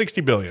 1 in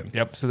 60 billion.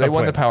 Yep. So they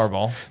won the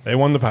Powerball. They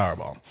won the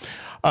Powerball.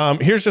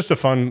 Here's just a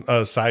fun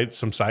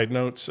some side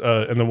notes,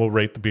 and then we'll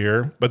rate the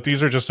beer. But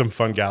these are just some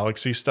fun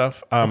galaxy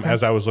stuff.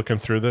 As I was looking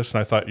through this,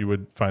 and I thought you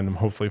would find them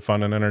hopefully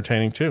fun and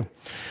entertaining too.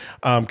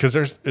 Because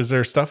is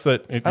there stuff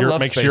that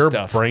makes your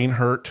brain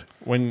hurt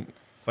when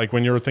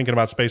you're thinking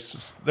about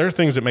space? There are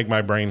things that make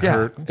my brain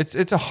hurt.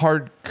 It's a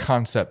hard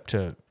concept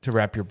to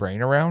wrap your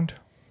brain around.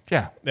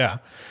 Yeah. Yeah.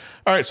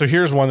 All right, so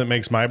here's one that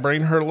makes my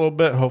brain hurt a little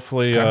bit.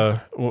 Hopefully,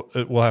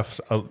 we'll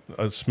have a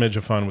smidge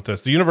of fun with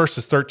this. The universe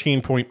is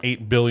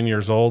 13.8 billion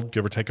years old,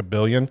 give or take a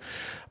billion.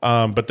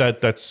 But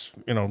that's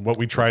what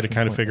we try to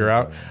kind of figure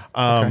out.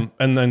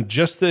 And then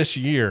just this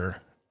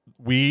year,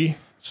 we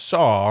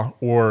saw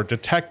or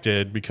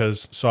detected,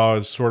 because saw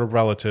is sort of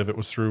relative. It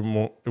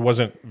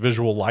wasn't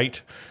visual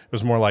light. It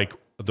was more like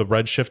the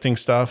red shifting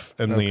stuff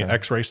and the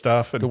X-ray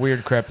stuff. And the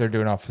weird crap they're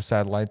doing off the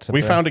satellites.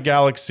 We found a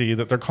galaxy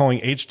that they're calling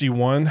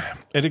HD1.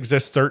 It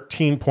exists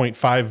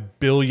 13.5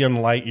 billion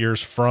light years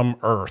from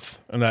Earth.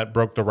 And that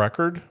broke the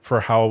record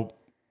for how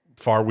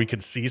far we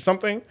could see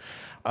something.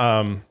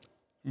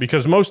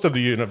 Because most of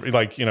the,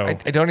 I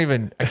can't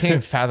even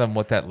fathom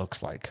what that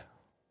looks like.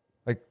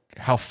 Like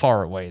how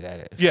far away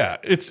that is. Yeah,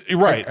 it's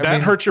right.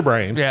 That hurts your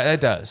brain. Yeah,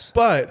 it does.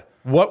 But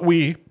what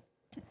we're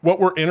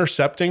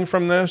intercepting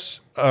from this,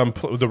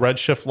 the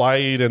redshift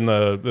light and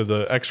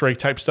the X-ray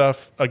type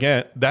stuff,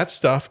 again, that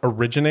stuff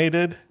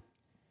originated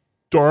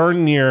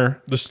darn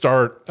near the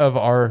start of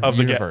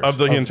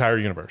the entire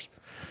universe.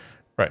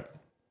 Right.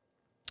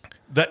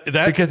 That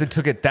because it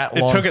took it that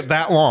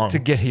long. To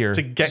get here.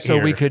 So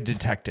we could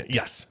detect it.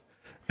 Yes.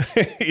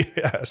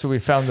 Yes. So we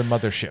found the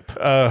mothership.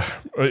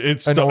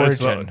 It's an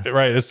origin.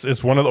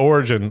 It's one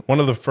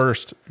of the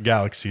first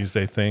galaxies,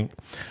 they think.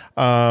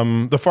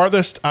 The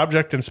farthest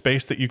object in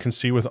space that you can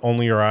see with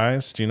only your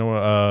eyes. Do you know?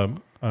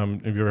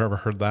 Have you ever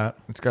heard that?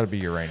 It's got to be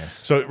Uranus.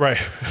 So right.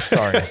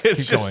 Sorry.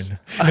 Keep going.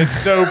 It's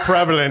so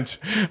prevalent.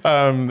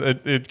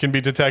 It can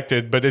be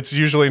detected, but it's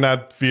usually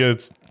not via.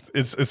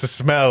 It's a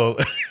smell.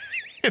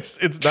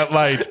 It's not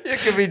light. It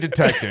can be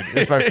detected.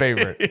 It's my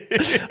favorite.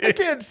 I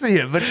can't see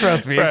it, but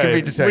trust me, it can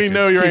be detected. We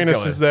know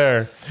Uranus is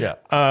there. Yeah.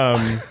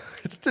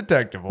 It's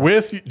detectable.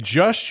 With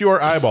just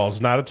your eyeballs,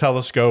 not a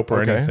telescope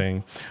or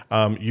anything,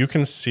 you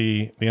can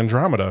see the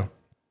Andromeda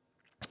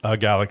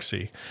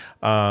galaxy.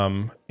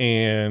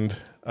 And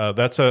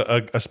that's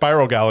a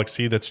spiral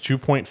galaxy that's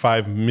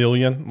 2.5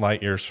 million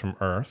light years from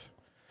Earth.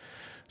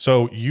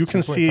 So you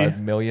can see 2.5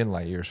 million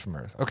light years from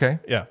Earth. Okay.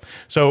 Yeah.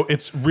 So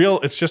it's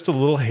just a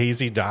little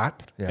hazy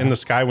dot in the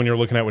sky when you're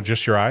looking at it with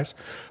just your eyes.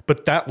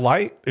 But that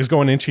light is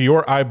going into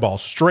your eyeball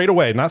straight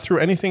away, not through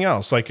anything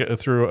else, like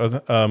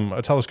through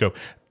a telescope,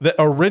 that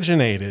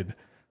originated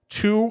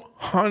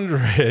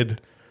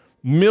 200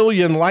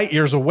 million light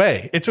years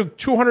away. It took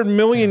 200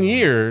 million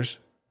years,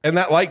 and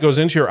that light goes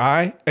into your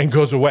eye and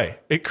goes away.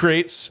 It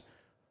creates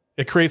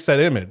that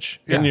image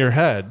in your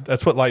head.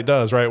 That's what light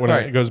does, right? When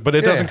it goes, but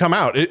it doesn't come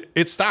out.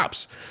 It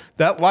stops.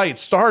 That light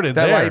started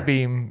there. That light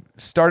beam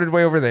started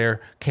way over there,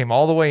 came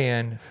all the way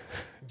in,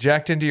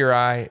 jacked into your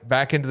eye,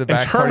 back into the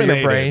back part of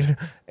your brain,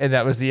 and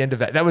that was the end of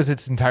that. That was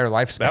its entire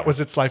lifespan. That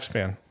was its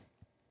lifespan.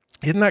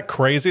 Isn't that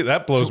crazy?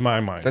 That blows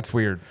my mind. That's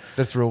weird.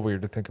 That's real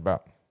weird to think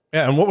about.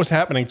 Yeah, and what was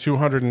happening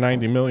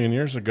 290 million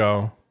years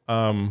ago?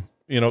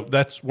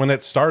 That's when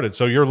it started.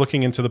 So you're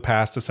looking into the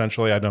past,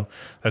 essentially. I know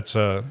that's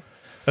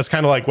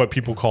kind of like what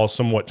people call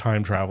somewhat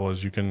time travel.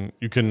 Is you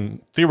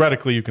can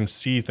theoretically you can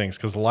see things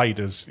because light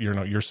is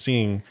you're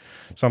seeing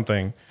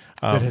something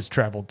that has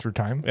traveled through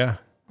time. Yeah,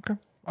 okay,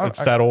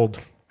 it's that old.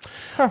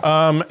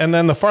 And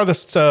then the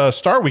farthest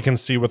star we can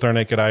see with our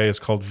naked eye is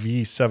called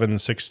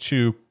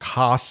V762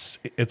 Cas.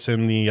 It's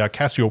in the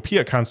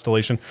Cassiopeia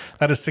constellation.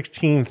 That is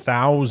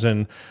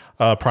 16,000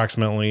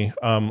 approximately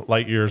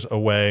light years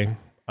away.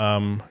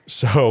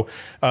 So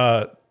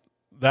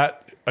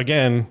that,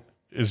 again,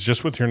 is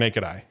just with your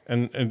naked eye.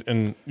 And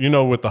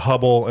with the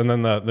Hubble and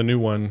then the new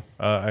one,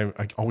 I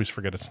always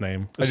forget its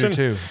name. I do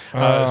too.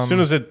 As soon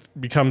as it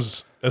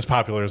becomes as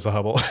popular as the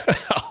Hubble,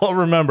 I'll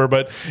remember.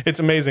 But it's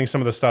amazing some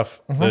of the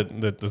stuff that's coming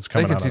out of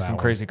They can see that some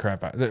one. crazy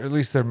crap out. At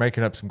least they're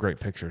making up some great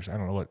pictures. I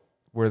don't know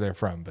where they're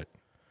from, but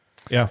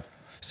Yeah.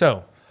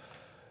 so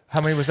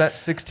how many was that?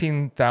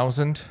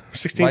 16,000?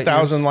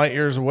 16,000 light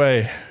years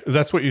away.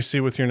 That's what you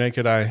see with your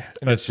naked eye.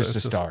 And it's just a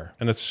star.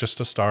 And it's just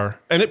a star.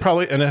 And it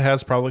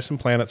has probably some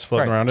planets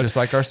floating Right, around it. just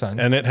like our sun.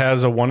 And it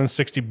has a 1 in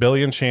 60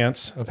 billion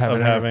chance of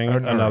having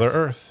an another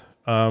Earth.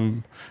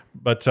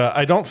 But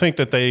I don't think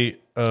that they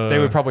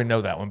would probably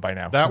know that one by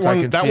now. that since I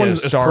one can that see one a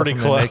is star pretty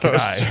from the close. naked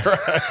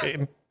eye.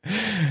 Right.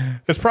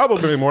 It's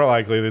probably more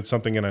likely that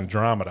something in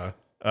Andromeda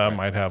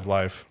might have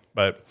life.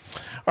 But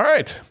all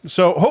right.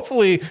 So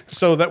hopefully,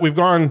 so that we've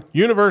gone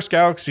universe,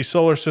 galaxy,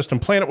 solar system,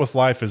 planet with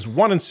life is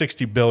 1 in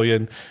 60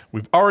 billion.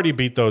 We've already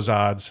beat those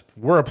odds.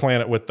 We're a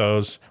planet with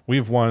those.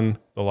 We've won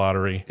the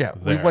lottery. Yeah,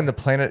 there. we won the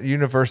planet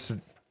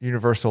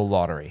universal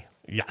lottery.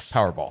 Yes.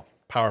 Powerball.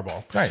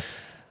 Nice.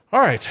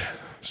 All right.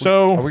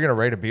 So Are we going to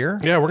rate a beer?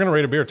 yeah, we're gonna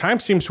rate a beer. Time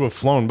seems to have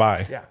flown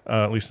by. Yeah.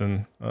 At least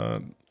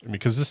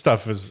because this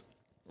stuff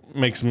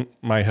makes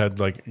my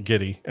head like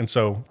giddy, and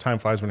so time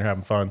flies when you're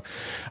having fun.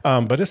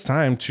 But it's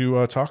time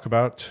to talk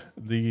about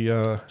the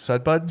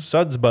Sudbud?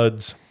 Suds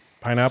Buds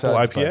Pineapple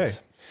Suds IPA.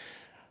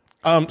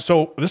 Buds.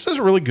 So this is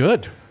really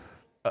good.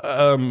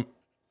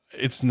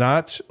 It's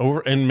not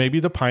over, and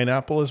maybe the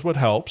pineapple is what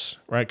helps,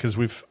 right? Because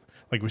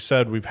like we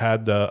said, we've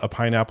had a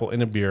pineapple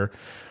in a beer,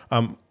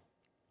 and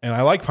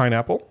I like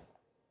pineapple.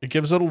 It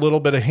gives it a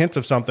little bit of hint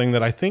of something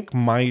that I think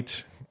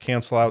might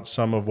cancel out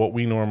some of what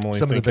we normally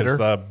think is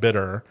the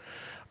bitter,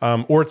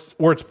 or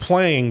it's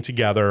playing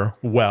together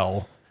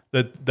well.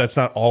 That's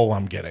not all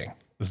I'm getting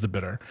is the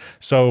bitter.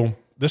 So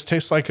this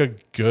tastes like a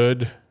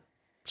good,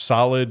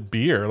 solid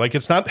beer. Like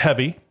it's not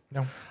heavy.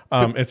 No.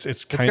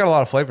 It's Got a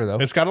lot of flavor, though.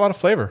 It's got a lot of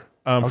flavor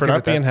for give not it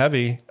that. being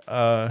heavy,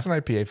 It's an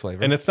IPA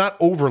flavor. and it's not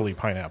overly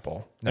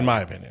pineapple, in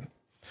my opinion.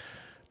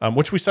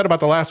 Which we said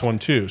about the last one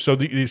too. So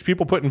these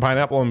people putting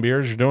pineapple in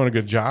beers, you're doing a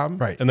good job,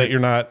 Right. And that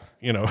you're not,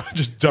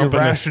 just You're dumping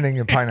it. rationing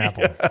your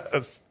pineapple.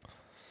 Yes.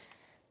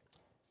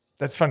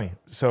 That's funny.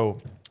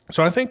 So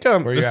So I think you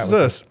this at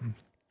is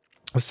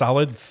a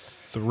solid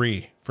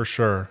 3 for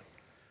sure.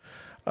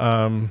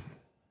 Yeah.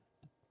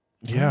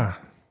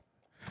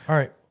 all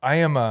right, I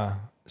am.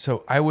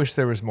 So I wish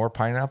there was more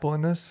pineapple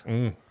in this.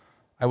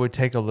 I would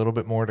take a little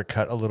bit more to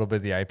cut a little bit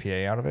of the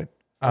IPA out of it.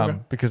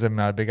 Because I'm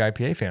not a big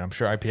IPA fan. I'm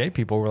sure IPA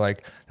people were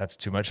like, "That's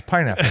too much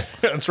pineapple."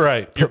 That's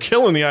right. You're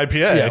killing the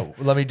IPA. Yeah,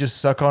 let me just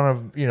suck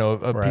on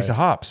a piece of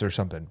hops or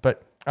something.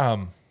 But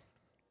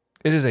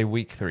it is a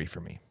weak 3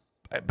 for me.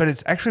 But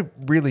it's actually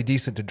really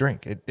decent to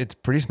drink. It's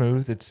pretty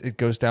smooth. It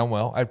goes down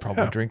well. I'd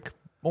probably drink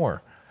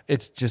more.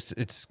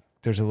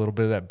 There's a little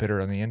bit of that bitter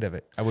on the end of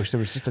it. I wish there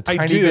was just a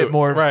tiny bit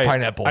more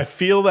pineapple. I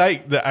feel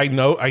like that I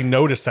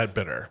noticed that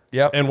bitter.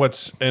 Yep.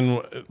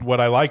 And what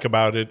I like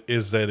about it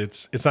is that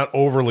it's not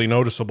overly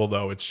noticeable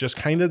though. It's just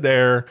kind of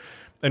there.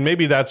 And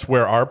maybe that's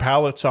where our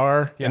palates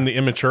are in the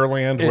immature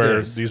land,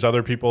 where these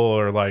other people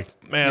are like,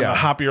 man, the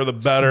hoppier the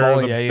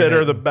better, the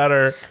bitter the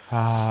better.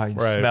 You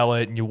smell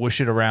it and you whoosh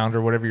it around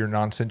or whatever your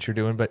nonsense you're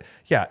doing. But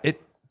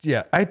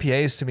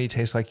IPAs to me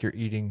taste like you're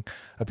eating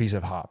a piece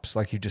of hops,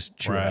 like you just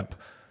chew it up.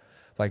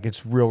 Like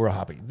it's real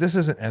hoppy. This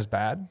isn't as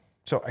bad,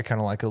 so I kind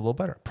of like it a little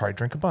better. Probably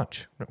drink a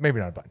bunch, maybe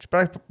not a bunch, but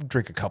I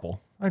drink a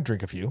couple. I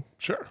drink a few.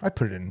 Sure. I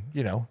put it in.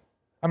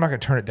 I'm not going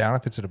to turn it down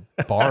if it's at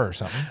a bar or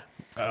something.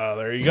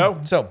 There you go.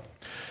 So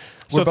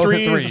we're both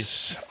at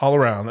 3s all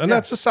around, and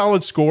that's a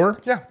solid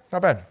score. Yeah,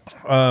 not bad.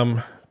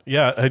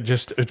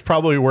 It's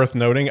probably worth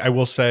noting. I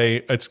will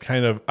say it's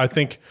I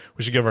think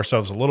we should give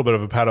ourselves a little bit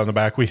of a pat on the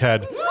back. We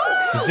had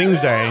Zing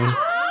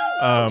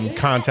Zang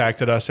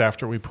contacted us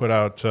after we put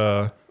out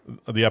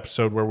the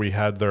episode where we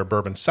had their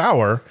bourbon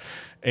sour,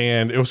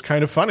 and it was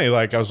kind of funny.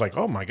 Like I was like,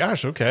 oh my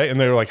gosh, okay. And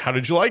they were like, how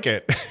did you like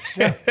it?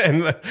 Yeah.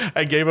 And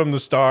I gave them the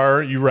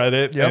star. You read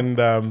it, and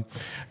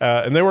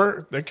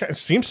they kind of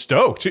seemed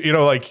stoked.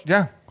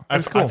 Yeah. I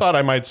thought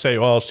I might say,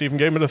 well, Stephen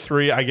gave it a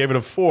 3. I gave it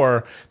a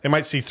 4. They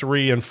might see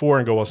 3 and 4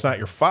 and go, well, it's not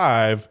your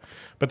 5,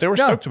 but they were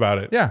stoked about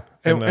it. Yeah.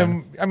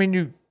 And I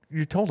mean,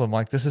 you told them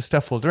like, this is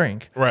stuff we'll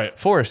drink. Right.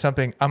 4 is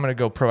something I'm going to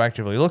go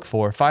proactively look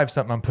for. 5 is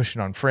something I'm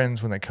pushing on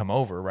friends when they come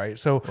over. Right.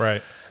 So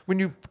when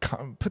you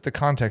put the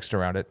context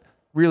around it,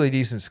 really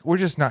decent. We're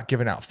just not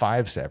giving out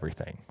 5s to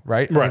everything.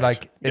 Right. I mean,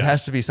 like it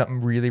has to be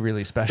something really,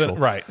 really special.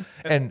 Right.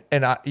 And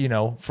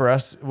for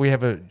us, we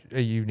have a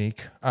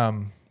unique,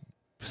 some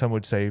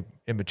would say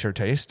immature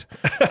taste,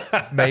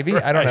 maybe.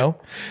 I don't know.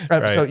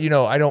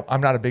 So,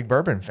 I'm not a big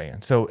bourbon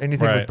fan. So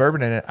anything with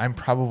bourbon in it, I'm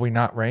probably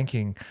not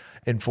ranking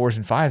in 4s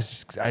and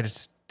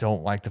 5s.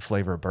 don't like the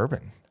flavor of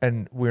bourbon,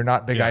 and we're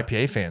not big Yeah.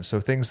 IPA fans. So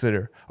things that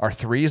are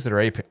threes that are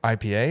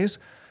IPAs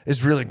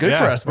is really good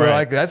for Yeah, us. We're right.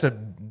 like, that's a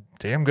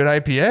damn good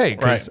IPA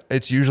because Right.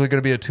 it's usually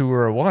going to be a 2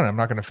 or a 1. I'm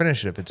not going to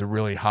finish it. If it's a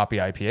really hoppy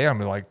IPA, I'm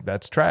like,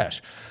 that's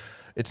trash.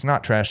 It's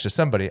not trash to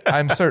somebody.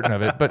 I'm certain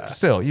of it, but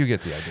still, you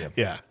get the idea.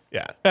 Yeah.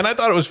 Yeah. And I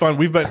thought it was fun.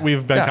 We've been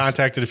Yes.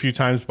 contacted a few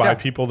times by Yeah.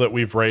 people that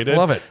we've rated.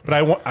 Love it.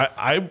 But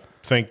I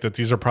think that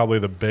these are probably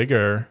the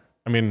bigger.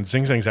 I mean,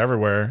 Zing Zang's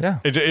everywhere. Yeah.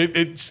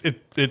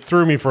 It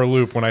threw me for a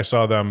loop when I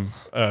saw them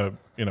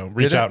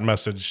reach it? out and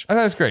message. I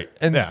thought it was great.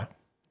 And Yeah.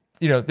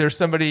 there's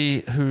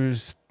somebody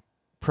who's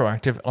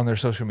proactive on their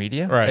social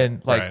media, Right, and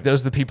like right.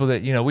 those are the people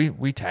that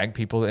we tag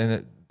people in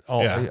it,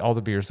 Yeah. all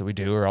the beers that we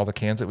do or all the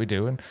cans that we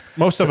do, and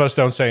Most of us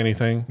don't say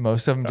anything.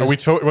 most of them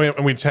just,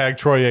 We tag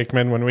Troy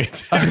Aikman when we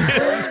tag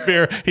his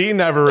beer. He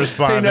never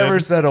responded. he never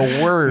said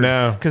a word,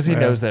 No, because he no.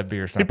 knows that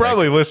beer's not He that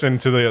probably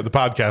listened to the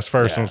podcast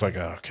first Yeah. and was like,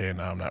 oh, okay,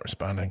 now I'm not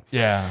responding.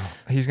 Yeah,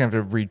 he's gonna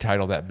have to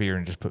retitle that beer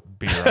and just put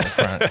beer on the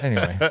front.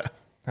 Anyway, that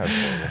was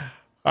horrible.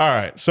 All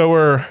right, so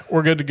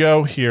we're good to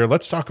go here.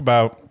 Let's talk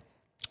about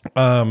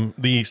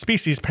the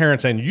species,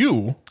 parents, and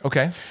you.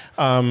 Okay,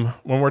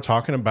 When we're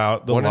talking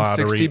about the 1 in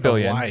lottery 60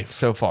 billion of life.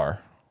 so far.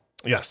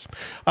 Yes.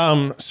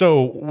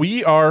 So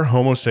we are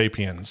Homo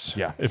sapiens.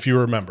 Yeah. If you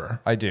remember.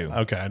 I do.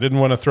 Okay. I didn't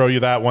want to throw you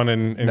that one.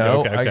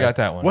 No, okay, I got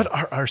that one. What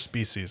are our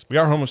species? We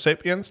are Homo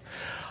sapiens.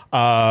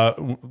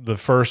 The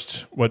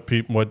first, what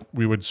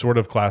we would sort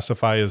of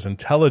classify as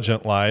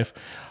intelligent life.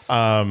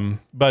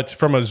 But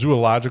from a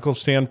zoological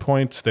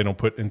standpoint, they don't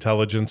put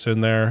intelligence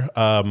in there.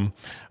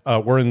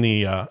 We're in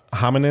the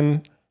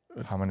hominin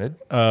Hominid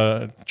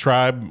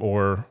tribe,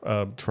 or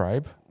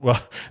tribe. well,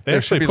 they There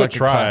actually should be put like a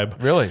tribe.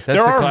 really? That's There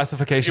the are-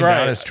 classification right.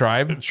 down as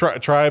tribe?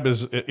 Tribe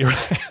is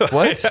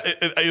What?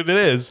 it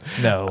is.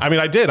 No. I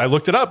mean, I did. I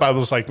looked it up. I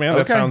was like, man,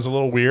 that Okay. sounds a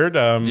little weird.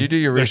 You do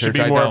your There should research,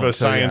 be I more of a don't,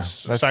 so yeah,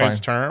 science that's science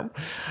fine.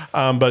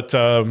 term. But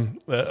of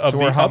So the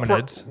we're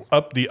hominids.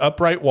 the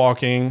upright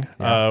walking,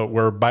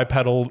 we're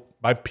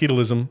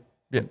bipedalism.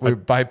 Yeah, we're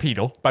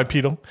bipedal.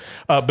 Bipedal,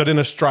 but in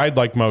a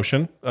stride-like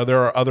motion. There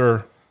are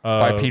other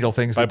Bipedal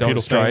things that don't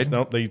stride?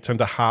 No, they tend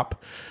to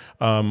hop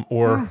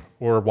or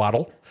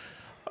waddle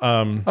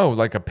Oh,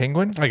 like a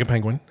penguin? like a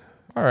penguin.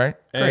 All right.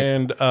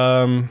 Great.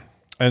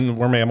 And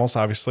we're mammals,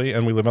 obviously,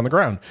 and we live on the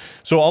ground.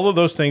 So all of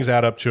those things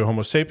add up to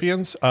Homo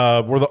sapiens.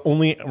 We're the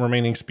only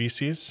remaining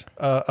species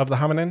of the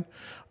hominin,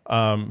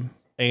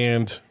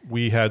 and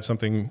we had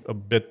something a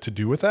bit to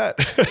do with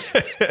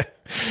that.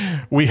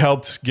 We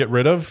helped get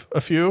rid of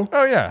a few.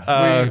 Oh,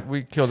 yeah.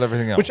 We killed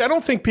everything else. Which I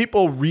don't think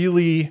people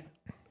really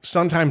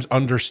sometimes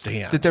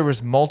understand. That there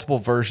was multiple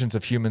versions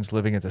of humans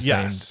living at the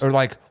Yes. same, or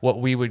like what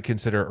we would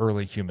consider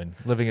early human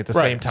living at the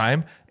Right. same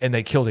time, and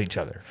they killed each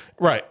other.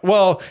 Right.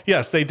 Well,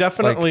 yes, they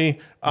definitely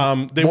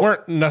they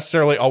weren't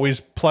necessarily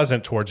always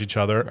pleasant towards each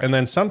other, and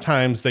then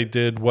sometimes they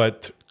did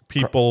what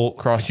people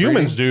Crossbreeding?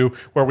 humans do,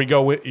 where we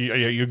go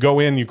you go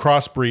in, you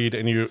crossbreed,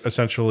 and you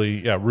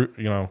essentially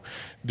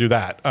do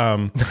that.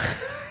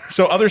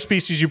 So other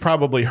species you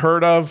probably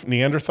heard of,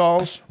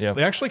 Neanderthals. Yeah.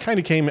 They actually kind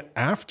of came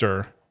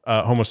after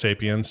Homo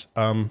sapiens,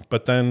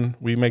 but then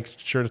we make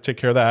sure to take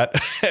care of that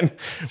and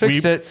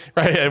Fixed it.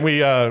 right. And we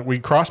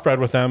crossbred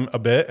with them a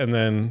bit, and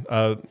then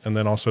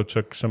also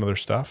took some of their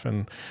stuff,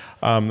 and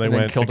they And then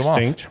went killed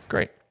extinct. them off.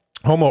 Great.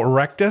 Homo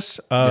erectus,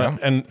 Yeah.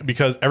 and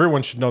because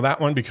everyone should know that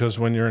one, because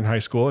when you're in high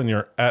school and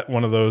you're at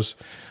one of those,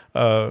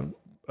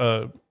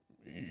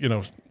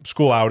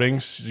 school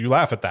outings, you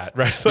laugh at that,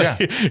 right? Like,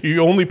 Yeah.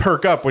 you only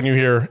perk up when you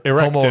hear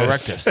erectus. Homo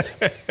erectus.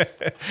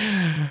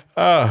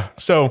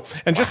 So,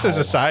 and just as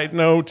a side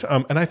note,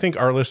 and I think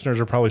our listeners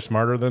are probably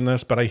smarter than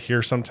this, but I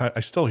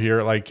still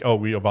hear like, oh,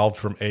 we evolved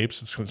from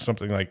apes. It's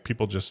something like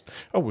people just,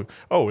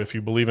 if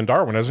you believe in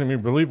Darwinism, you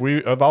believe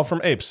we evolved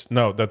from apes.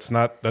 No, that's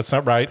not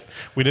right.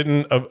 We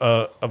didn't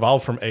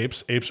evolve from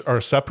apes. Apes are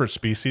a separate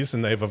species,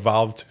 and they've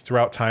evolved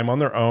throughout time on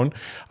their own.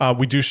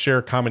 We do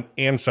share common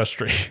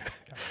ancestry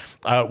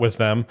with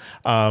them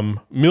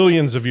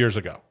millions of years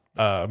ago.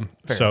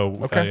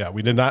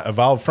 We did not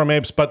evolve from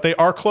apes, but they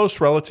are close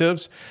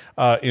relatives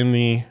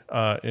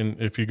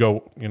if you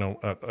go,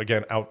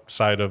 again,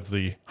 outside of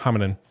the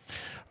hominin,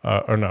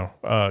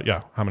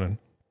 hominin,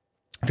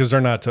 because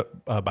they're not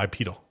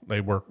bipedal.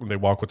 They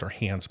walk with their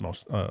hands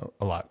a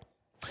lot.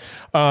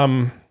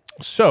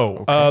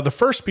 The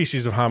first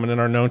species of hominin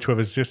are known to have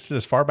existed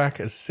as far back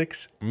as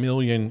 6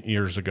 million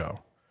years ago.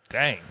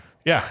 Dang.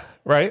 Yeah,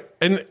 right.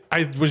 And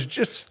I was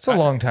just It's a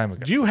long time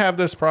ago. Do you have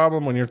this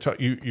problem when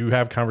you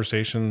have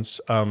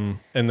conversations and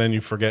then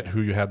you forget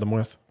who you had them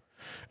with?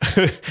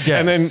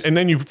 Yes. and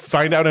then you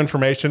find out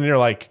information and you're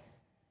like,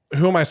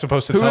 who am I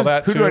supposed to tell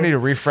that to? Who do I need to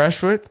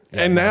refresh with?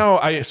 And now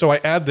I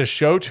add this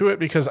show to it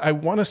because I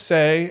want to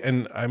say,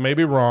 and I may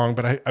be wrong,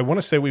 but I want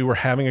to say we were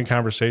having a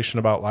conversation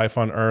about life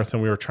on Earth,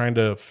 and we were trying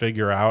to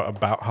figure out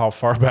about how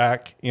far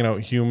back,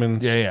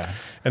 humans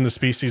and the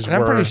species And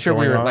I'm were. pretty sure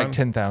we going were at on. like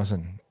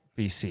 10,000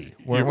 BC.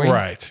 Weren't we?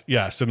 Right.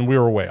 Yes. And we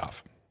were way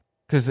off.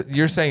 Because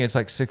you're saying it's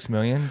like 6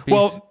 million.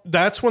 Well,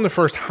 that's when the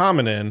first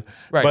hominin,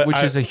 right, but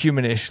which is a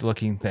humanish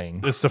looking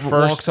thing. It's the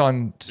first walks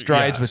on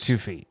strides with yes. 2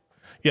 feet.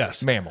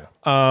 Yes, Mammal.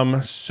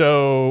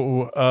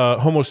 So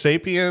Homo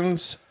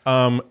sapiens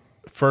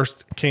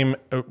first came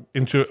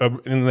into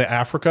in the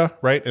Africa,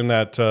 right, in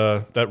that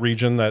that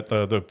region, that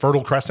the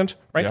Fertile Crescent,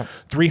 right, Yep.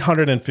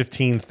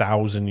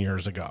 315,000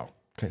 years ago.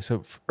 Okay,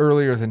 so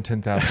earlier than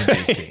 10,000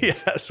 BC.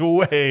 Yes,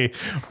 way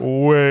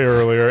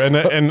earlier.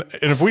 And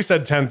if we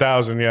said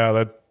 10,000, yeah,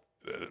 that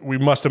we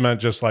must have meant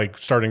just like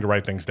starting to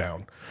write things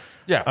down.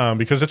 Yeah.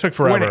 Because it took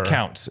forever. When it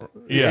counts.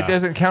 Yeah. It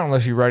doesn't count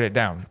unless you write it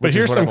down. But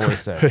here's some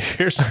said.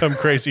 here's some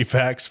crazy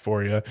facts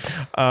for you.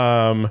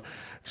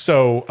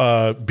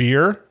 So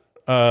beer,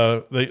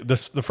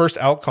 the first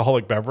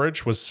alcoholic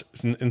beverage was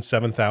in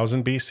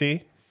 7,000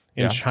 BC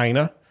in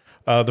China.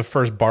 The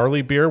first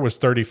barley beer was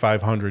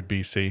 3,500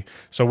 BC.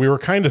 So we were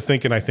kind of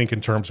thinking, I think,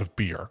 in terms of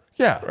beer.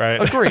 Yeah,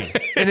 right. Agree.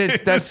 And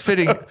that's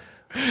fitting.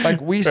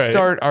 Like we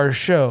start our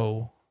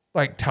show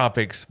like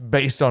topics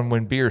based on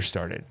when beer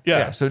started.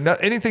 Yeah. So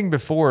anything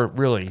before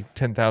really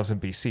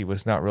 10,000 BC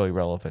was not really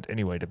relevant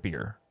anyway to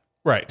beer.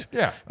 Right.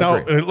 Yeah. Now,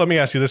 agree. let me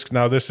ask you this.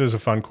 Now, this is a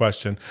fun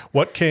question.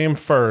 What came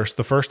first,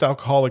 the first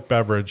alcoholic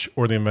beverage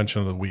or the invention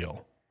of the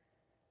wheel?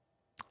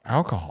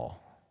 Alcohol.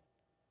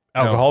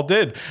 Alcohol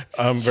did.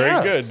 Very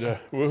Yes. good.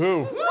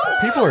 Woohoo.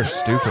 People are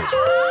stupid.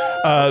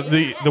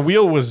 The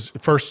wheel was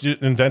first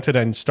invented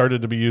and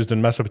started to be used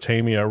in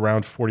Mesopotamia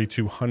around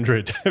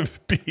 4200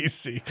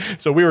 BC.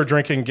 So we were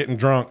drinking, getting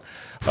drunk.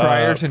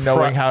 Prior to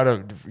knowing how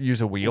to use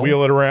a wheel.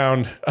 Wheel it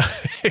around.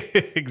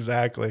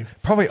 Exactly.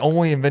 Probably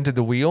only invented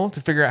the wheel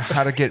to figure out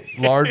how to get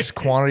large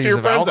quantities your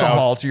of friend's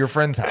alcohol house. to your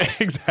friend's house.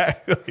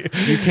 Exactly.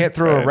 You can't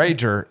throw a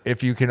Rager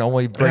if you can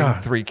only bring Yeah.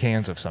 3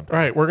 cans of something.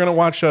 All right, we're going to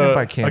watch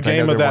By a cans, I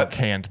game know of there that. weren't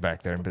cans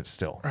back there, but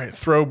still. All right,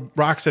 throw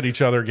rocks at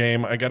each other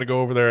game. I got to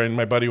go over there, and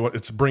my buddy,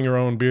 it's bring your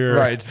own beer.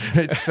 Right.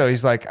 So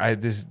he's like, I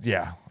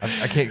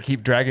can't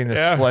keep dragging this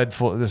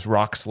this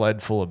rock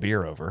sled full of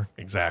beer over.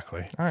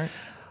 Exactly. All right.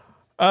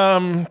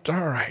 All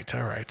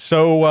right.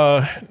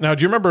 So now,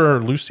 do you remember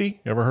Lucy?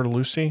 You ever heard of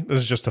Lucy? This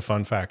is just a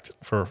fun fact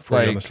for you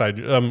on the Like- side.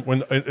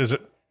 When is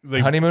it?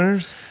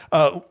 Honeymooners?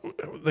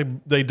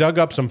 They dug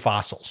up some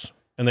fossils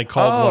and they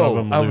called one of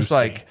them I Lucy. was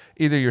like,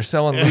 either you're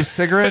selling loose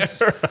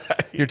cigarettes,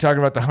 you're talking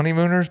about the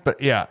honeymooners,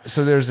 but yeah.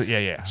 So there's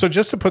So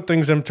just to put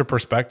things into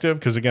perspective,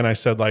 because again, I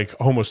said like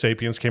Homo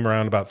sapiens came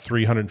around about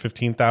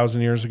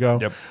 315,000 years ago.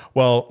 Yep.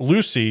 Well,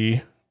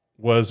 Lucy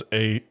was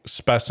a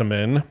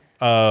specimen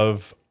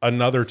of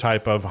another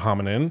type of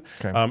hominin.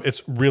 Okay.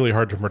 It's really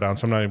hard to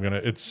pronounce. I'm not even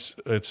gonna. It's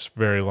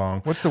very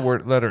long. What's the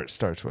letter it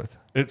starts with?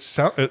 It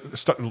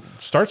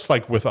starts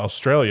like with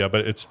Australia,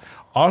 but it's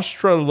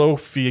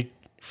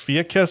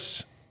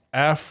Australopithecus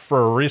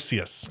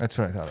afarensis. That's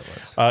what I thought it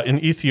was.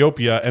 In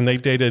Ethiopia, and they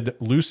dated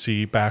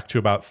Lucy back to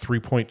about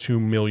 3.2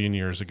 million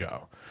years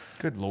ago.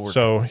 Good Lord.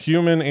 So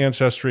human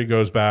ancestry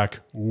goes back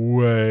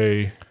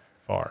way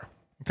far.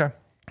 Okay.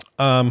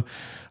 All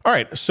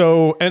right.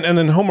 So, and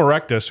then Homo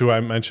erectus, who I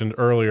mentioned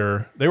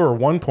earlier, they were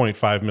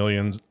 1.5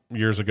 million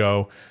years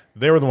ago.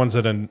 They were the ones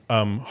that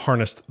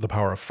harnessed the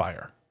power of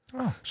fire.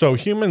 Oh. So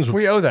humans,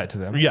 We owe that to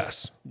them.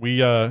 yes,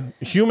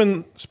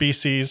 human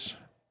species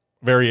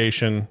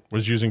variation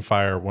was using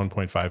fire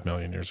 1.5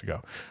 million years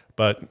ago,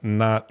 but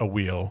not a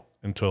wheel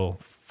until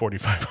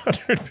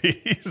 4,500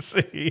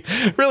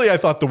 BC. Really, I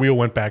thought the wheel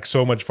went back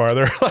so much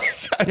farther.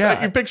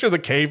 Yeah. You picture the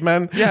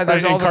cavemen. Yeah,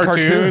 there's right, all in the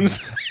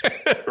cartoons.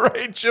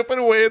 right, chipping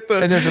away at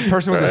the. And there's a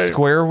person with a Right.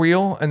 square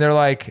wheel, and they're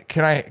like,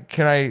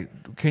 can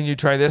you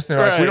try this? And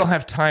they're like, we Right. don't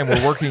have time.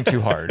 We're working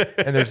too hard.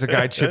 And there's a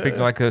guy chipping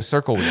like a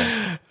circle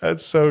wheel.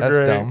 That's so That's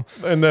great. dumb.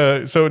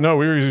 And so no,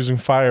 we were using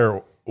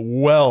fire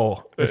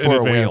well Before a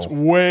in advance,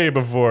 wheel. way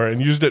before,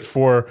 and used it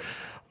for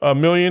a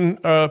million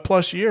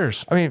plus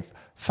years. I mean,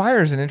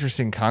 fire is an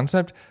interesting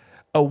concept.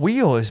 A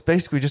wheel is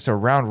basically just a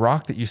round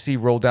rock that you see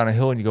roll down a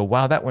hill and you go,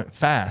 wow, that went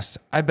fast.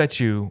 I bet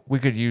you we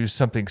could use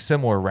something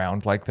similar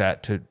round like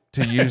that to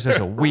use as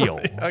a wheel.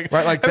 Right?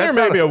 Like and there that's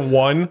may not be a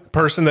one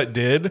person that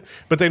did,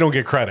 but they don't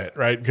get credit,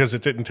 right? Because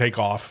it didn't take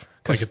off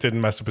like it did in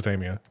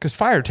Mesopotamia. because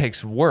fire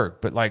takes work,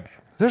 but like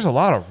there's a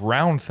lot of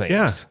round things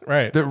Yeah,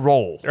 right. that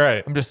roll.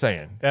 Right. I'm just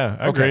saying. Yeah,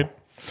 I Okay. agreed.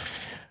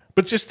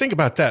 But just think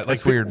about that.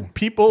 That's like weird.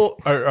 People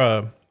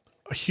are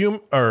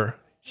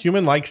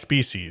human-like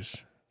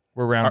species.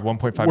 We're around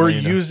 1.5 We're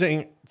million.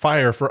 using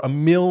fire for a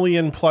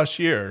million plus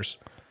years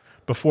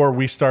before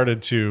we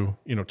started to,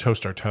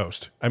 toast our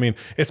toast. I mean,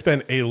 it's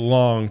been a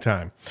long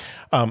time.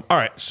 All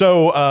right.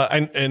 So,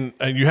 and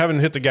you haven't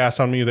hit the gas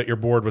on me that you're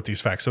bored with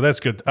these facts. So that's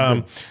good.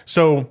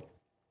 So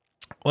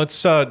let's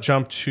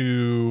jump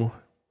to,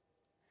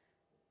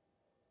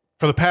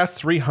 for the past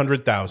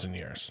 300,000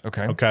 years.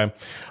 Okay.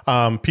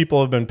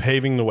 People have been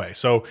paving the way.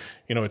 So,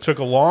 it took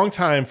a long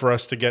time for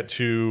us to get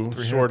to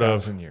sort of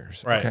 300,000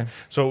 years. Right. Okay.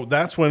 So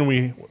that's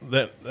when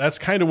that's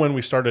kind of when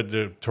we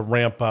started to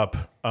ramp up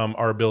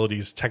our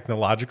abilities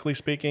technologically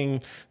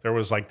speaking. There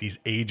was like these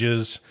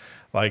ages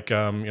like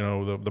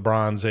the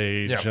Bronze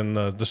Age and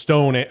the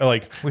Stone Age,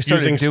 like we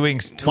started using doing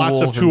lots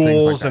of tools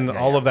tools and and things like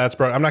that. all of that's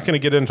brought. I'm not going to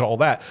get into all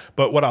that,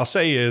 but what I'll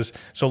say is,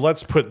 so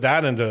let's put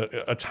that into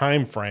a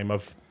time frame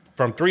of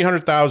from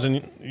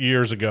 300,000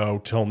 years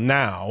ago till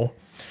now.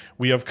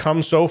 We have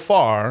come so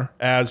far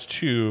as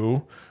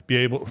to be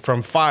able,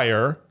 from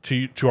fire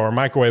to our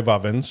microwave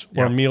ovens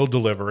or meal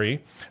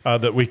delivery,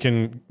 that we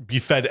can be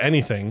fed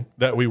anything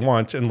that we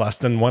want in less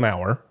than 1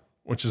 hour,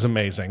 which is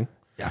amazing.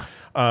 Yeah.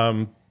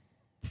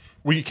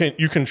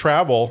 You can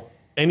travel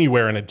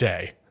anywhere in a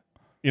day,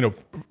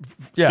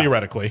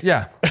 theoretically.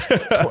 Yeah.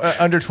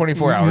 Under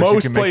 24 hours. Most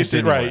you can make places,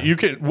 it right? anywhere. You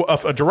can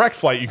a direct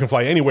flight. You can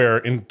fly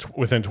anywhere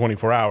within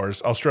 24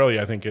 hours.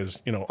 Australia, I think, is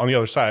on the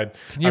other side.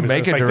 Can you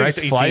make a direct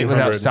flight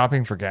without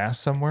stopping for gas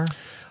somewhere?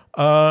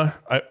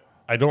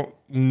 I don't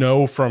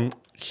know from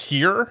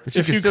here. But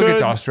you can still get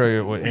to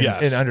Australia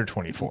in under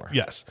 24.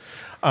 Yes.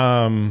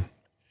 And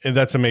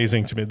that's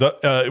amazing to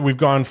me. We've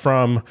gone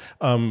from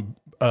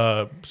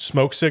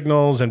smoke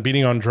signals and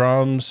beating on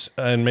drums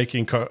and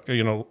making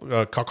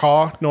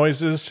caw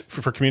noises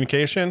for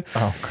communication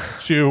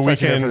to we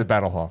can for the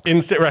battle hawks.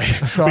 We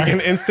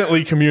can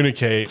instantly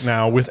communicate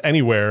now with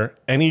anywhere,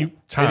 any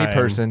time, any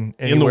person,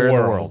 anywhere in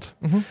the world.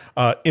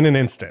 In an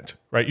instant.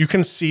 Right, you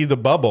can see the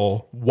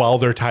bubble while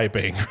they're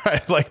typing,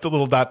 right? Like the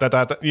little dot,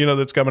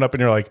 that's coming up, and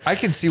you're like, I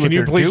can see what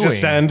they're doing. Can you please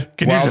just send?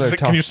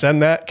 Can you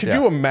send that? Could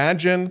you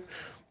imagine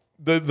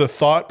the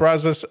thought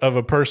process of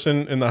a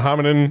person in the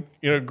hominin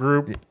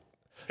group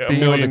a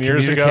million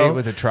years ago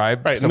with a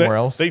tribe right, somewhere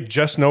else? They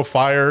just know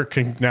fire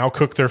can now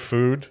cook their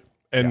food,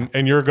 and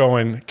you're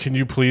going, can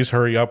you please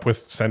hurry up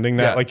with sending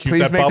that? Yeah, like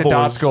please that make bubble the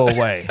dots go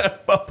away.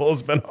 That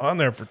bubble's been on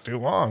there for too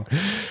long.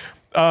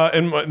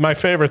 And my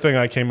favorite thing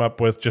I came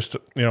up with, just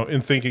in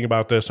thinking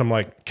about this, I'm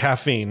like,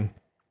 caffeine,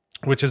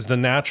 which is the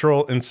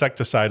natural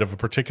insecticide of a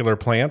particular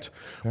plant.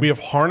 We have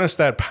harnessed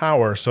that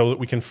power so that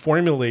we can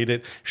formulate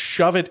it,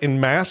 shove it in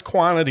mass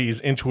quantities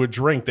into a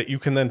drink that you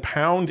can then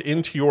pound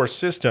into your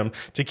system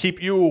to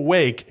keep you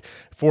awake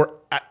for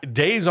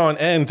days on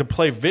end to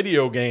play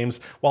video games,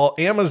 while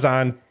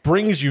Amazon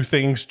brings you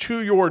things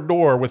to your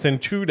door within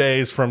 2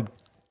 days from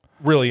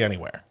really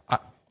anywhere.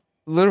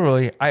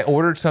 Literally, I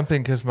ordered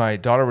something because my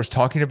daughter was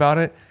talking about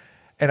it,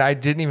 and I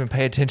didn't even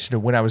pay attention to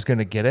when I was going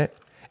to get it.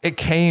 It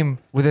came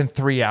within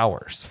 3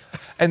 hours.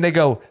 And they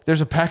go,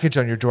 there's a package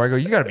on your door. I go,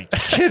 you got to be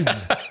kidding.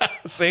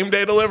 Same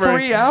day delivery.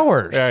 3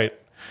 hours. Right.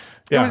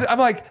 Yeah. I'm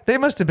like, they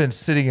must have been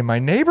sitting in my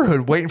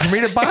neighborhood waiting for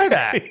me to buy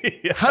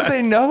that. Yes. How'd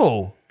they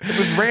know? It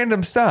was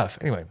random stuff.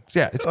 Anyway,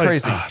 yeah, it's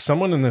crazy.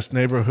 Someone in this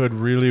neighborhood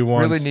really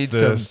needs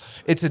this.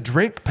 Some. It's a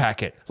drink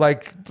packet,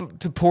 like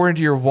to pour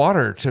into your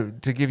water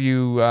to give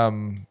you,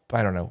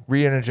 I don't know,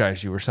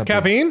 re-energize you or something.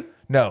 Caffeine?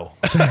 No.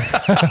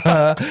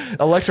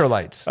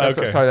 Electrolytes. That's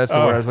the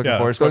word I was looking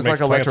for. So it's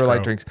like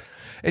electrolyte drinks.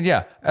 And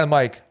yeah, I'm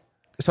like,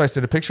 so I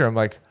sent a picture. I'm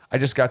like, I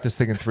just got this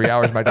thing in 3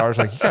 hours. My daughter's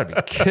like, you got to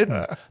be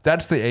kidding.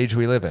 That's the age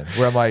we live in,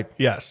 where I'm like,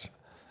 yes.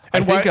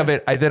 And I think of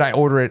it, then I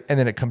order it, and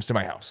then it comes to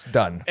my house.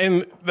 Done.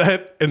 And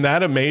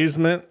that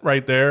amazement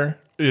right there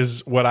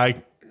is what I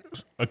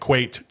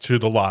equate to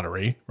the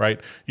lottery,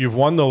 right? You've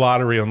won the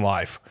lottery in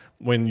life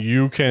when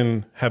you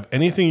can have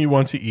anything you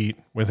want to eat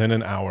within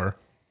an hour.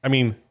 I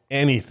mean,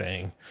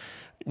 anything.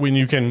 When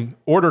you can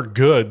order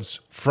goods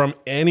from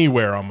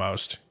anywhere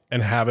almost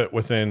and have it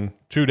within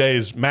 2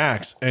 days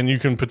max, and you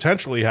can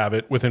potentially have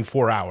it within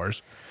 4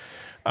 hours.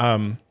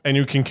 And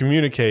you can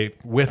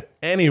communicate with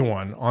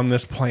anyone on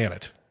this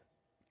planet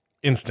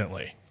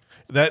instantly.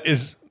 That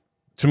is,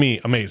 to me,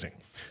 amazing.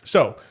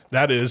 So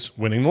that is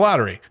winning the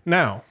lottery.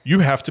 Now, you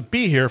have to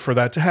be here for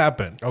that to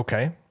happen.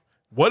 Okay.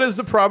 What is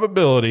the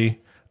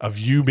probability of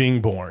you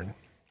being born?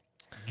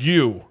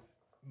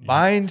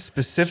 Mine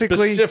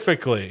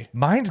specifically.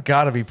 Mine's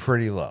got to be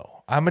pretty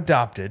low. I'm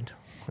adopted.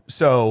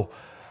 So,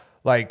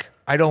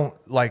 I don't,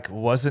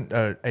 wasn't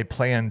a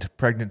planned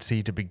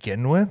pregnancy to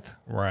begin with.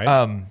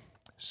 Right.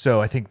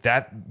 So I think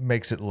that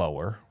makes it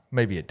lower.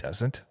 Maybe it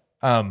doesn't.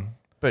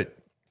 But,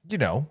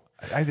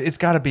 it's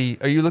got to be,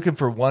 are you looking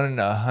for 1 in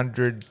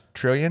 100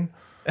 trillion?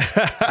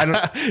 I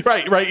don't.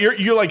 Right.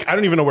 You're like, I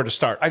don't even know where to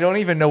start. I don't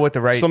even know what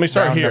the right so let me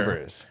start here. number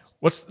is.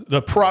 What's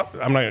the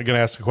I'm not going to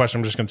ask the question.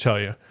 I'm just going to tell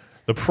you.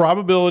 The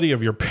probability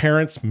of your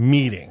parents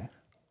meeting.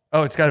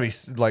 Oh, it's got to be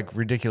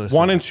ridiculous.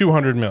 1 in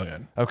 200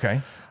 million.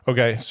 Okay.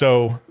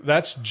 So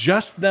that's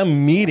just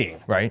them meeting.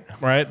 Right.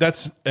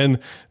 And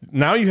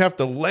now you have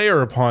to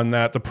layer upon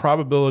that the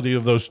probability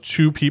of those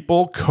two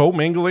people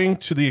commingling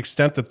to the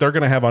extent that they're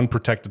going to have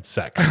unprotected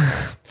sex.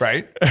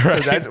 Right. So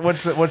that's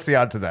what's the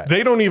odds of that?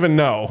 They don't even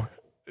know.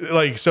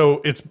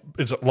 So it's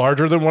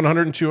larger than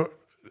 102.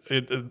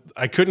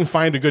 I couldn't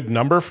find a good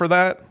number for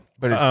that.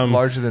 But it's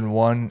larger than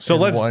 1. So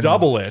let's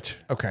double it.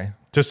 Okay.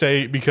 To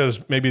say,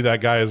 because maybe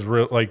that guy is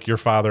like your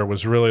father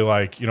was really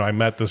I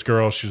met this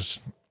girl.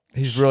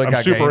 He's really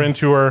I'm super game.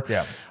 Into her.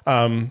 Yeah.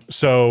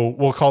 So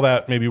we'll call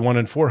that maybe 1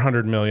 in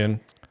 400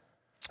 million.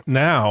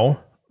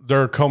 Now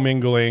they're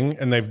commingling,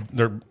 and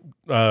they're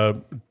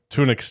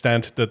to an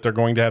extent that they're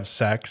going to have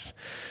sex.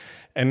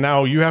 And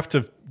now you have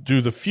to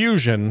do the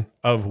fusion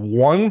of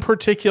one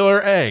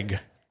particular egg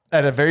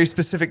at a very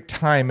specific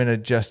time in a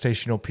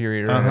gestational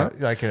period, or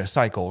like a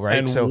cycle, right?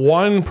 and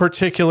one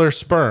particular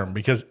sperm,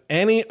 because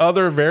any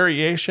other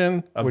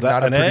variation of Would that,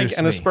 not have an egg produced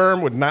and a me.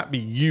 sperm would not be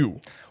you.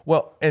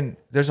 well, and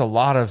there's a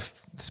lot of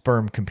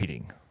sperm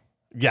competing,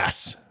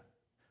 Yes.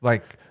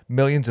 like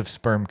millions of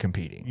sperm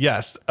competing.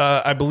 Yes.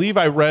 I believe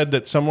I read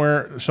that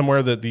somewhere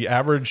that the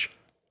average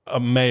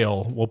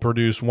male will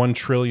produce 1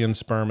 trillion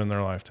sperm in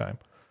their lifetime.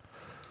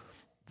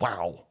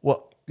 Wow.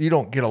 Well, you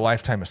don't get a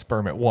lifetime of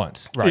sperm at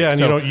once, right? Yeah, and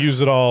So- you don't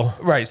use it all.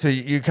 Right. So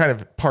you kind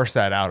of parse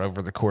that out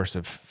over the course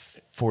of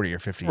 40 or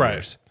 50 Right.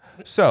 years.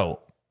 So,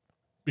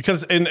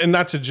 Because, and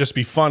not to just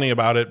be funny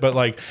about it, but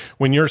like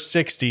when you're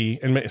 60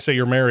 and say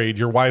you're married,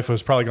 your wife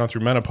has probably gone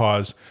through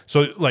menopause.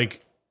 So like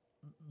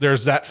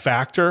there's that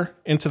factor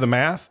into the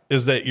math,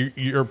 is that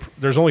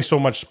there's only so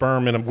much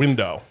sperm in a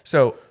window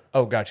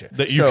gotcha.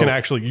 that you can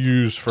actually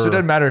use for So it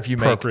doesn't matter if you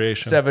make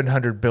procreation.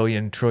 700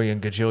 billion,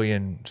 trillion,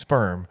 gajillion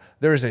sperm.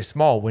 There is a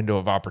small window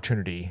of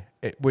opportunity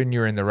when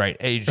you're in the right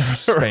age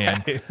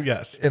span.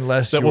 Yes.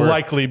 Unless that you're will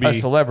likely be a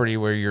celebrity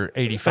where you're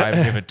 85 and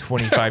you have a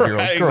 25-year-old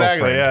Right,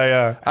 girlfriend. exactly.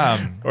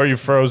 Yeah. Or you've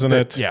frozen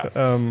it. yeah.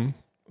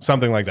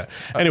 Something like that.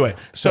 Anyway,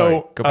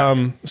 sorry, go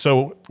back.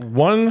 so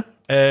 1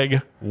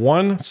 egg,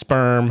 1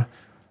 sperm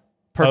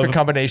Perfect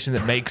combination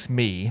that makes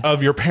me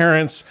of your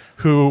parents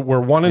who were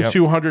 1 in Yep.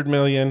 200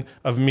 million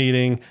of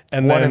meeting,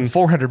 and 1 then in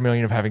 400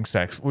 million of having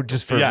sex,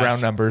 just for Yes.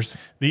 round numbers.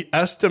 the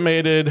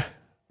estimated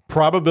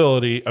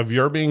probability of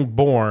your being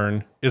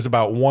born is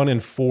about 1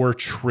 in 4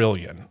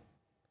 trillion.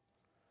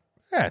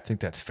 Yeah, I think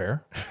that's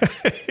fair.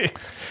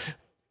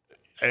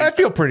 I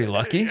feel pretty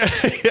lucky.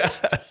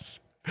 Yes.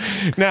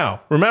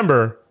 Now,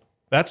 remember,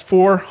 that's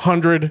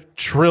 400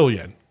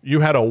 trillion.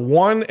 You had a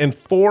 1 in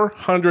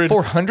 400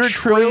 400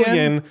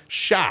 trillion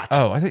shot.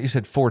 Oh, I thought you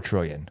said 4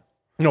 trillion.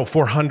 No,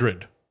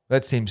 400.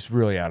 That seems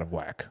really out of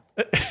whack.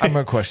 I'm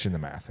going to question the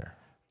math there.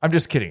 I'm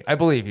just kidding. I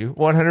believe you.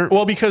 100.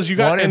 Well, because you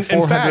got, 1 in in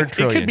 400 fact, it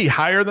trillion. could be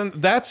higher than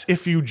that's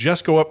if you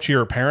just go up to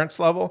your parents'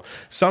 level.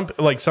 Some of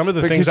the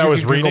Because things I you was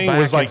can Google reading back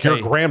was and like your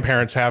say-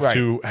 grandparents have Right.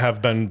 to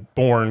have been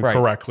born Right.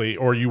 correctly,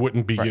 or you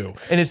wouldn't be you.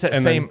 And it's that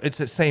And same. then- It's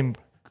that same.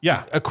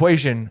 Yeah.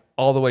 Equation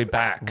all the way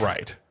back.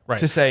 Right.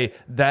 To say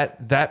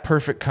that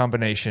perfect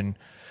combination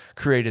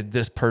created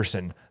this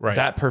person. Right.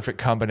 That perfect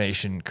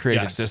combination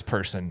created Yes. this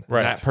person.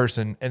 Right. That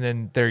person, and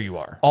then there you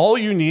are. All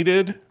you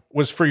needed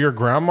was for your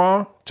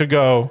grandma to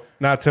go,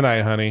 "Not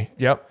tonight, honey,"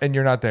 Yep. And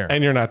you're not there.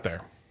 and you're not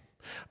there.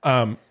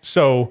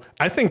 So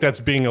I think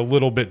that's being a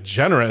little bit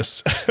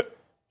generous.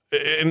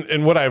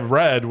 In what I've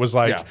read was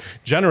like, Yeah.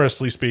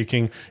 generously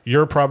speaking,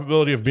 your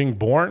probability of being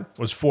born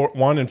was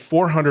 1 in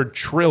 400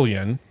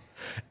 trillion,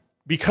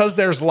 because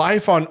there's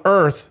life on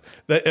Earth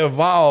that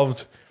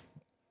evolved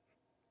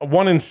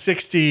 1 in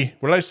 60.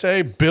 What did I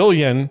say?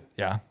 Billion.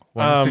 yeah.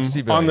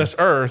 160 billion. On this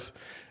Earth,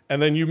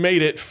 and then you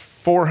made it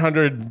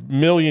 400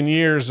 million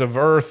years of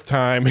Earth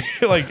time,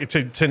 like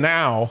to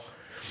now.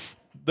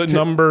 The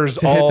numbers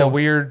to all hit the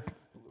weird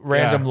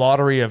random Yeah.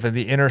 lottery of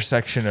the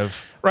intersection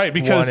of right,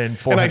 because 1 in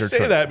 400 and I say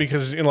trillion. that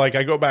because like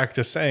I go back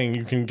to saying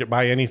you can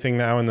buy anything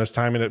now in this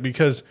time, and it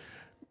because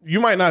you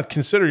might not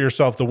consider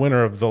yourself the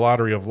winner of the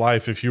lottery of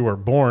life if you were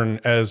born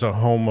as a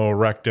Homo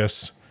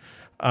erectus.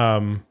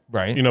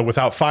 Right.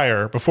 Without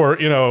fire before,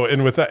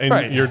 and with that, and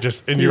Right. you're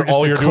just, and You're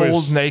all just you're a doing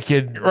cold, is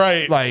naked,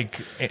 Right.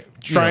 like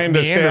trying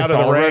to stay out of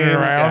the Neanderthal rain. running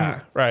around, Yeah,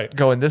 right.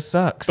 going, this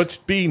sucks. But to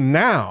be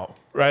now,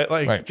 right?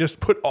 Like Right. just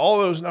put all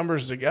those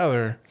numbers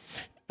together.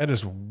 That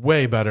is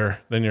way better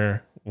than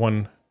your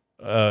one.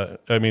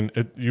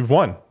 You've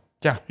won.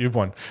 yeah, You've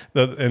won.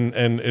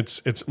 And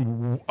it's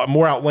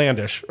more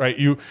outlandish, right?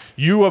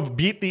 You have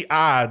beat the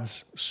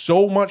odds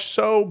so much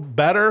so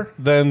better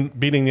than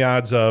beating the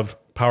odds of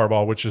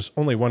Powerball, which is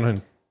only 1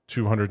 in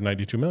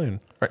 292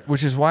 million. right.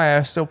 Which is why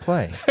I still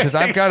play, because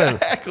I've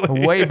got a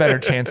way better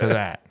chance of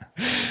that.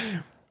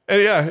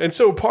 And yeah, and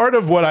so part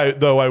of what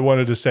I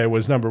wanted to say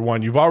was, number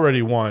one, you've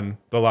already won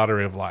the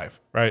lottery of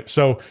life, right?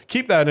 So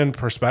keep that in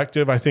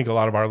perspective. I think a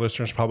lot of our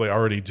listeners probably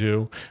already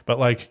do, but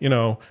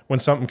when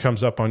something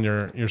comes up on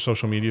your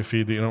social media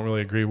feed that you don't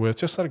really agree with,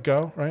 just let it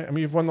go, right? I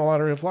mean, you've won the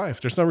lottery of life.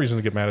 There's no reason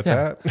to get mad at Yeah.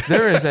 that.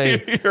 There is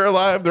a You're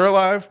alive. They're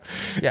alive.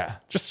 yeah,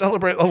 Just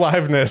celebrate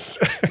aliveness.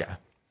 yeah.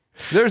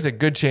 There's a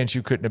good chance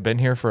you couldn't have been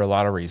here for a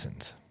lot of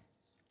reasons.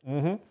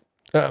 Mm-hmm.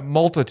 A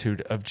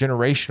multitude of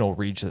generational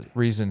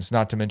reasons,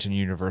 not to mention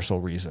universal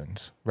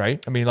reasons,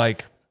 right? I mean,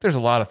 there's a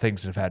lot of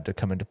things that have had to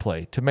come into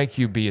play to make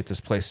you be at this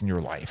place in your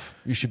life.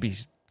 You should be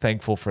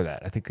thankful for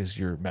that, I think, is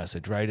your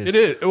message, right? It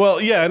is. Well,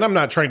 yeah, and I'm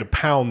not trying to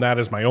pound that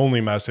as my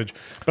only message,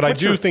 but I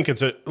do think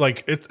that's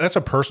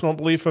a personal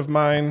belief of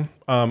mine.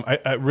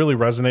 I really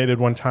resonated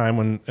one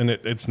time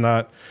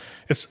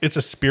it's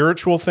a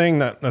spiritual thing,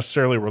 not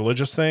necessarily a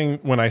religious thing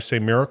when I say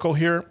miracle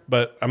here,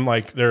 but I'm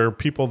like, there are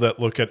people that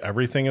look at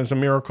everything as a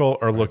miracle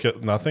or look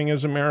at nothing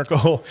as a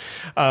miracle.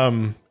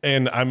 And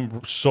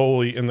I'm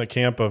solely in the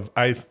camp of,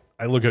 I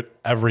look at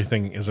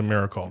everything as a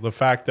miracle. The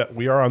fact that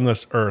we are on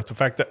this earth, the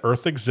fact that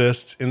earth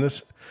exists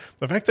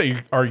the fact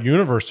that our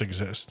universe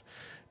exists,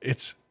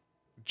 it's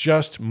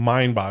just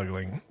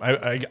mind-boggling.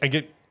 I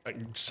get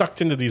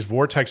sucked into these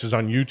vortexes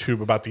on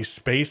YouTube about these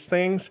space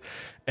things,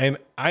 and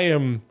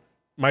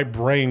my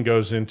brain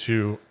goes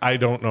into, I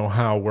don't know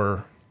how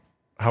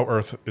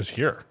Earth is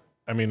here.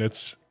 I mean,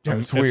 it's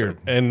weird,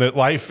 and that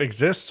life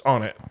exists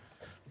on it.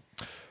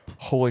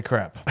 Holy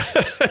crap!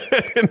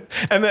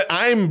 and that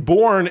I'm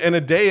born in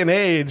a day and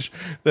age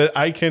that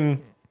I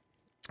can,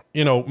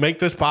 make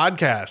this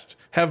podcast,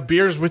 have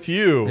beers with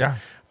you,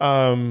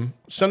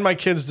 send my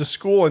kids to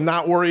school and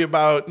not worry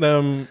about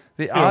them.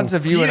 The odds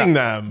of you and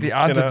them. The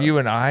odds of you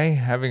and I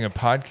having a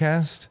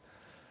podcast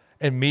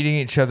and meeting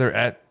each other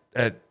at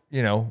 6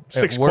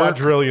 at work,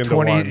 quadrillion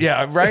 20, to 1.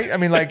 yeah, right. I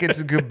mean, like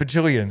it's a good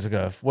bajillions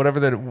ago. Whatever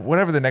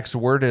the next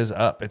word is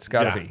up, it's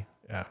got to be.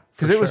 Yeah,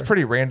 because it was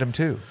pretty random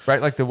too,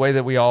 right? Like the way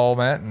that we all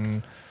met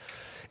and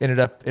ended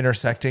up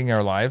intersecting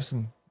our lives,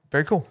 and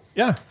very cool.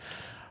 Yeah.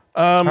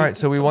 All right,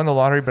 so we won the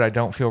lottery, but I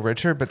don't feel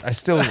richer, but I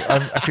still I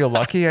feel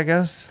lucky, I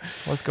guess.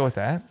 Let's go with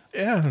that.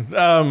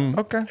 Yeah.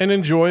 Okay. And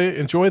enjoy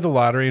the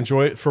lottery.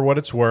 Enjoy it for what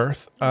it's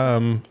worth.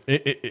 And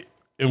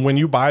when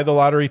you buy the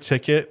lottery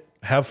ticket,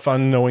 have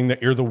fun knowing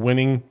that you're the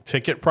winning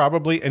ticket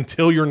probably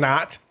until you're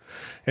not,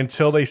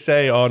 until they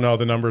say, oh no,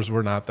 the numbers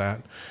were not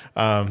that.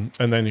 And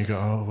then you go,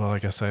 oh, well, I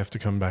guess I have to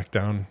come back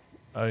down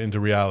into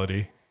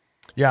reality.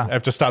 Yeah. I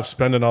have to stop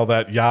spending all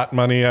that yacht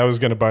money. I was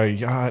going to buy a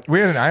yacht. We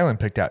had an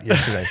island picked out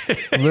yesterday.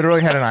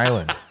 Literally had an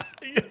island.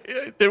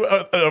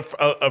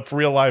 For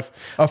real life.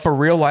 A for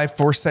real life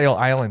for sale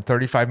island,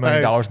 $35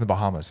 million in the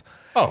Bahamas.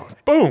 Oh,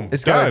 boom.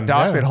 It's got a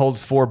dock that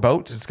holds 4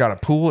 boats. It's got a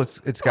pool.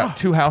 It's got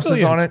 2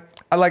 houses on it.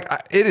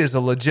 It is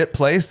a legit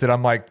place that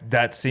I'm like,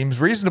 that seems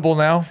reasonable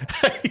now.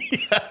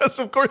 Yes,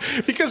 of course.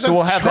 Because so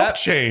we'll have Trump that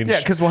change. Yeah,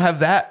 because we'll have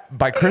that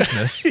by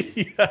Christmas.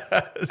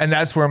 Yes. And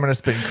that's where I'm going to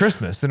spend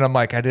Christmas. And I'm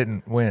like, I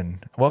didn't win.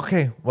 Well,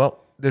 okay. Well,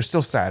 there's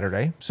still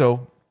Saturday.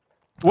 So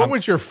what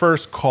would your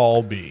first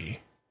call be?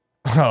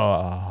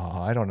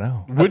 Oh, I don't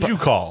know. Would you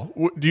call?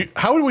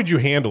 How would you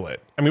handle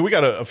it? I mean, we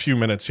got a few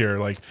minutes here,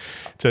 like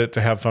to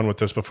have fun with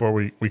this before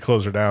we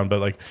close her down. But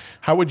like,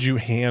 how would you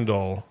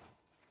handle?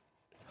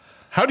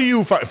 How do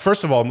you?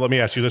 First of all, let me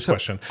ask you this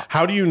question: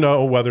 how do you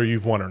know whether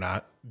you've won or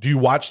not? Do you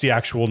watch the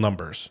actual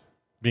numbers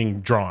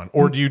being drawn,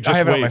 or do you just I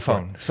have it wait on my for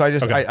phone? it? So I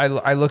just Okay.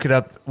 I look it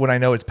up when I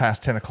know it's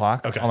past 10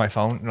 o'clock Okay. on my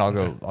phone, and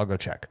I'll go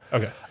check.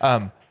 Okay.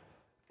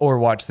 Or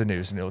watch the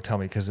news, and it'll tell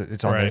me because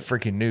it's on Right. the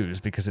freaking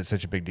news because it's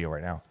such a big deal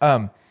right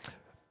now.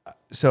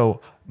 So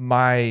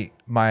my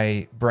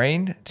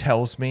brain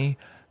tells me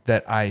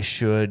that I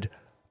should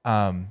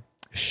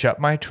shut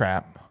my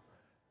trap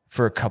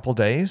for a couple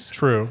days.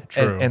 True.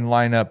 And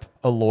line up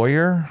a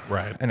lawyer,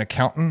 Right. an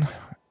accountant,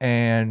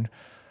 and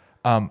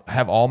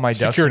have all my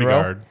ducks Security in a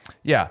row. guard.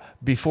 Yeah,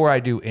 before I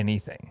do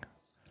anything.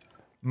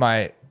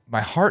 My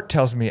heart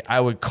tells me I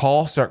would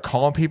start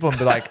calling people and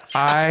be like,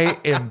 I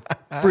am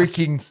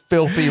freaking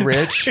filthy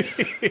rich.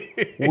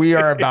 We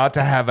are about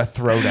to have a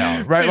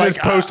throwdown, right? You just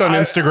post on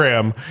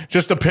Instagram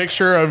just a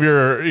picture of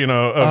your,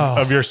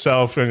 of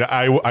yourself, and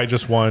I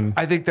just won.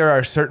 I think there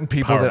are certain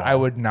people that Powerball. I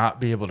would not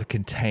be able to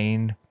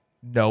contain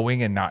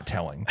knowing and not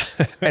telling.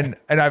 and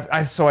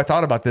I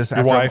thought about this.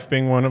 Your wife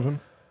being one of them.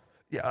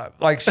 Yeah,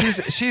 like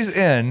she's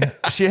in.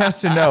 She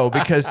has to know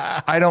because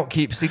I don't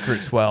keep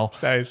secrets well.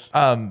 Nice.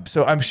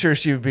 So I'm sure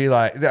she would be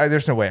like,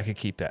 "There's no way I could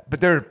keep that."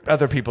 But there are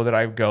other people that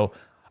I would go,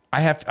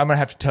 I'm gonna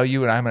have to tell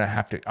you,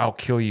 and I'll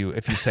kill you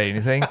if you say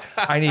anything.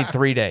 I need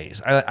 3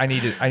 days. I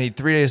need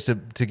 3 days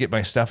to get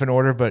my stuff in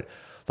order. But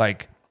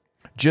like,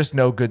 just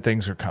know good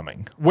things are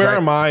coming. Where right?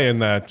 am I in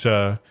that?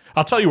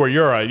 I'll tell you where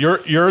you're at.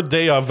 Your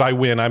day of I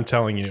win. I'm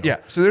telling you. Yeah.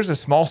 So there's a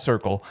small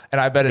circle, and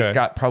I bet it's Okay.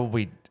 got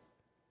probably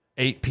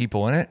 8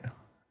 people in it,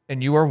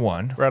 and you are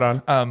one. Right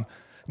on.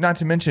 Not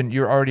to mention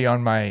you're already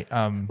on my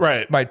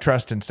Right. my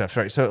trust and stuff.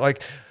 Right. So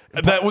like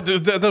that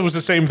was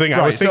the same thing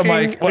I was right. So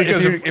thinking. Mike, well,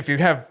 because if you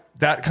have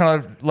that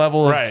kind of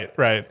level of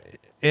right.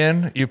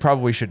 in, you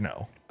probably should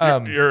know.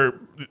 You're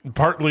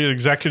partly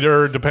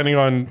executor, depending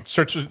on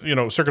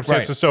circumstances.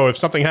 Right. So if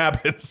something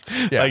happens,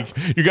 Yeah.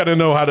 like you got to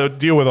know how to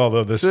deal with all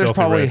of this. So there's filthy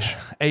probably rich.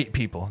 8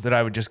 people that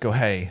I would just go,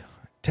 hey,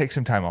 take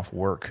some time off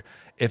work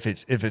if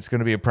it's going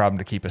to be a problem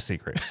to keep a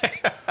secret.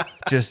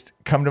 Just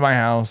come to my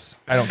house.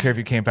 I don't care if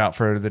you camp out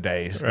for the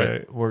days,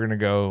 Right. but we're gonna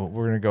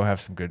go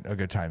have a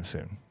good time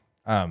soon.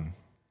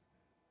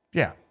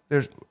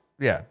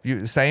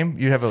 You same.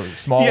 You have a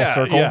small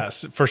circle.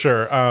 Yes, for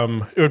sure.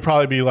 It would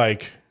probably be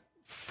like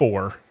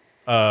 4.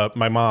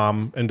 My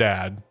mom and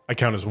dad, I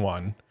count as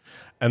 1,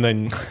 and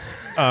then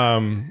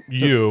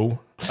you,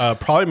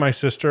 probably my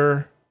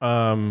sister.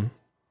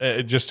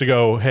 Just to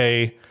go,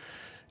 hey.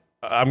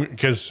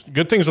 Because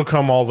good things will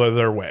come all the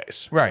other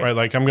ways, Right.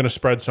 Like I'm going to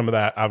spread some of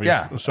that,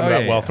 obviously, Yeah. some of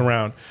that wealth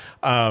around,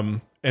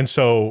 and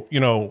so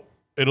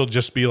it'll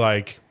just be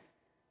like,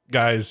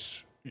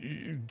 guys,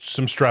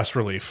 some stress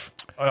relief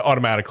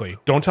automatically.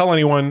 Don't tell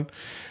anyone,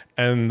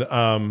 and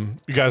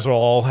you guys will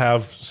all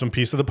have some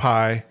piece of the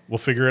pie. We'll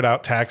figure it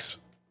out. Tax,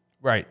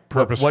 Right.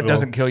 Purposeful. What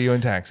doesn't kill you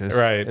in taxes?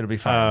 right? It'll be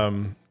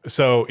fine.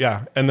 So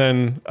yeah, and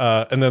then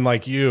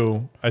like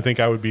you, I think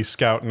I would be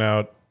scouting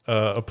out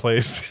a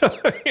place,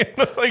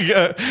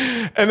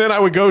 and then I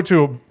would go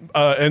to,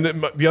 and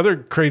then the other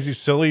crazy,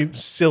 silly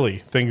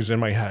things in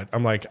my head.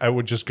 I'm like, I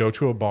would just go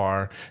to a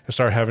bar and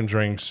start having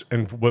drinks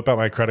and whip out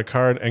my credit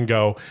card and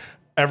go,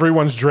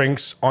 everyone's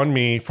drinks on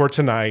me for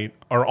tonight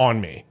are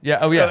on me. Yeah.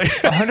 Oh yeah.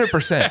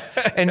 100%.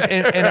 And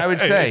I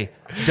would say,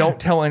 don't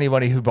tell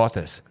anybody who bought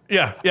this.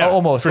 Yeah.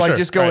 Almost like sure.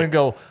 just go and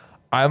go,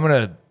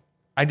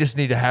 I just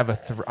need to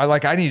have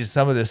I needed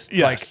some of this.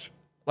 Yes.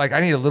 Like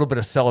I need a little bit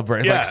of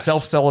celebration, like Yes.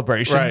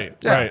 self-celebration. Right.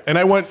 Yeah. Right. And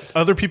I want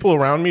other people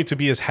around me to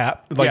be as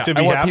happy, Yeah, to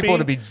be I want happy. people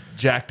to be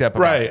jacked up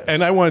about Right. this.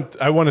 And I want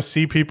to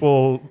see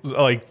people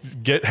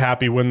like get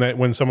happy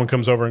when someone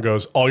comes over and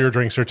goes, all your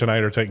drinks are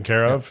tonight are taken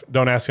care of.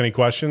 Don't ask any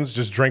questions.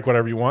 Just drink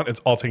whatever you want.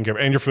 It's all taken care of.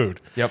 And your food.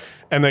 Yep.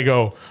 And they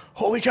go,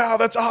 holy cow,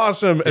 that's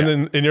awesome.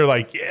 And then you're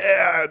like,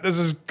 yeah, this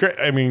is great.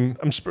 I mean,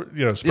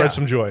 spread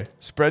some joy.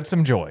 Spread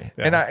some joy.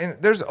 Yeah. And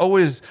there's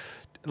always,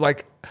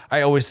 like,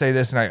 I always say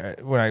this, and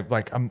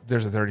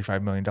there's a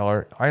 $35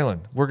 million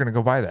island. We're going to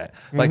go buy that.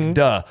 Like,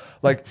 duh.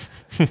 Like,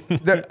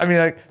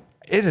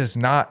 it is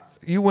not,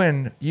 you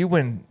win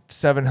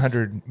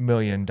 $700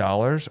 million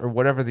or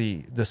whatever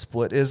the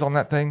split is on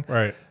that thing.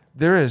 Right.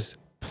 There is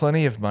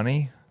plenty of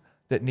money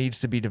that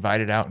needs to be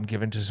divided out and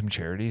given to some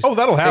charities. Oh,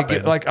 that'll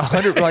happen. Like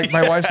 100, like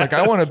my wife's like,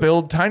 I want to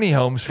build tiny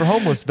homes for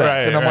homeless vets.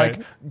 Right, and I'm right.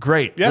 like,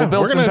 great. Yeah, we'll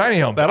build we're some gonna- tiny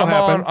homes. that'll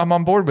happen. I'm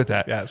on board with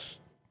that. Yes.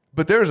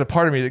 But there's a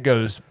part of me that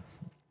goes,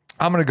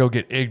 I'm gonna go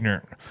get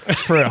ignorant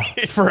for a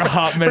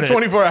hot minute,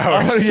 24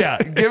 hours. Yeah,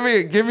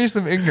 give me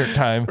some ignorant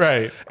time,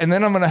 Right. And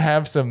then I'm gonna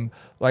have some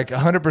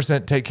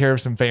 100% take care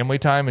of some family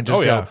time and just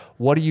go. Yeah.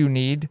 What do you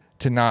need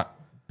to not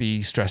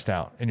be stressed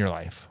out in your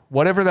life?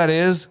 Whatever that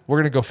is, we're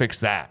gonna go fix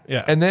that.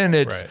 Yeah. And then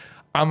it's. Right.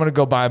 I'm gonna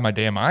go buy my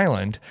damn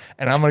island,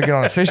 and I'm gonna get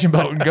on a fishing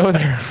boat and go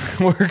there.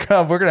 We're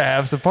gonna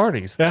have some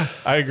parties. Yeah,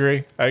 I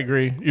agree.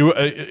 You,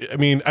 I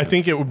mean, I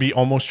think it would be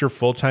almost your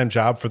full-time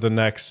job for the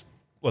next,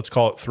 let's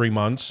call it 3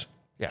 months.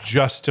 Yeah.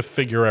 Just to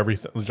figure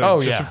everything. Oh,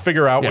 just yeah. to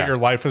figure out Yeah. what your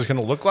life is going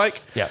to look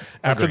like. Yeah.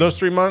 After Agreed. those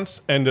 3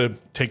 months, and to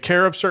take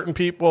care of certain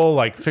people,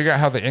 like Figure out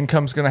how the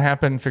income's gonna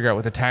happen. Figure out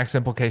what the tax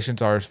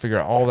implications are. Figure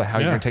out all the how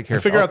you're gonna take care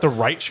of. figure out the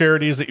right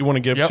charities that you want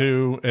to give Yep.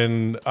 to,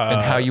 and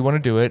how you want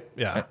to do it.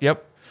 yeah.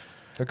 Yep.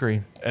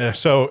 Agree.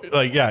 So,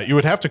 you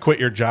would have to quit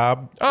your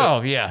job.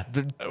 Oh yeah.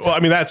 Well, I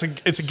mean, it's a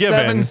given.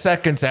 7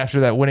 seconds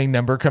after that winning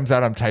number comes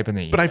out, I'm typing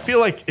the email. But I feel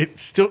like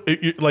it's still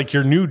like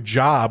your new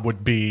job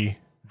would be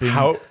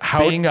how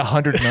being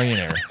 100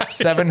 millionaire,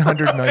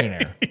 700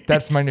 millionaire.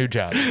 That's my new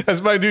job.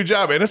 That's my new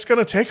job, and it's going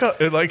to take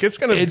it's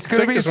going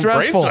to be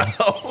stressful.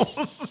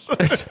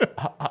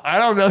 I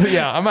don't know.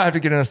 Yeah, I'm gonna have to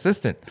get an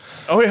assistant.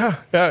 Oh yeah,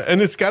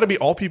 and it's got to be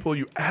all people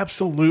you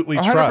absolutely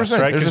 100%. trust,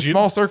 right? There's a 'Cause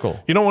small circle.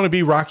 You don't want to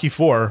be Rocky IV,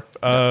 or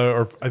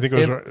I think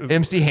it was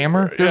MC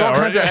Hammer. There's Yeah, all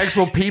kinds right. of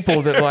actual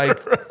people that right.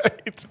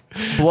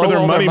 blow Or their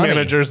all money their money.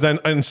 managers then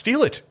and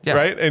steal it, Yeah.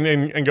 right?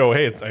 And go,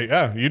 hey,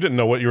 you didn't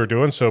know what you were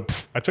doing, so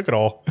I took it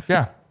all.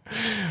 Yeah.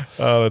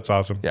 Oh, that's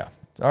awesome. Yeah.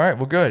 All right.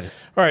 Well, good.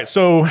 All right,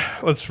 so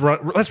let's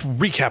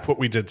recap what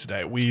we did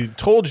today. We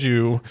told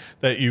you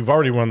that you've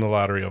already won the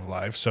lottery of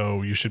life,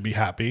 so you should be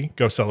happy.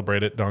 Go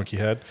celebrate it, Donkey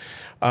Head.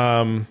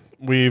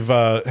 We've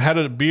had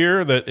a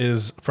beer that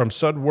is from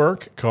Sud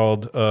Work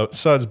called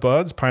Sud's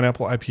Buds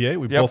Pineapple IPA.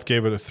 We both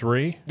gave it a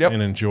 3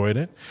 and enjoyed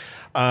it.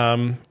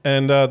 And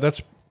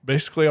that's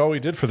basically all we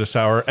did for this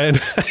hour.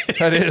 And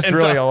That is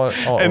really all it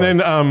and was.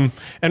 then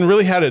and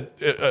really had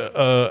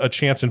a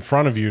chance in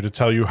front of you to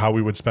tell you how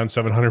we would spend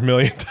 $700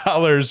 million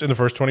in the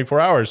first 24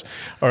 hours,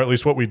 or at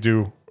least what we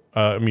do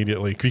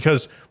immediately,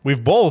 because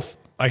we've both.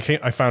 I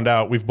found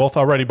out we've both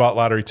already bought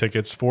lottery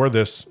tickets for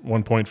this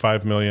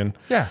 1.5 million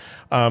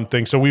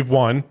thing. So we've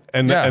won,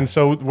 and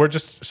so we're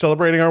just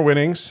celebrating our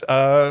winnings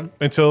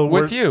until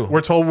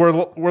we're told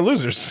we're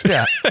losers.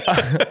 Yeah.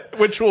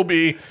 Which will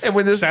be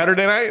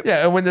Saturday night.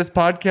 Yeah, and when this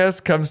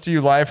podcast comes to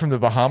you live from the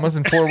Bahamas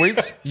in 4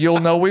 weeks, you'll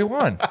know we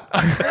won.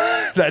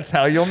 That's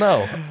how you'll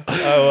know.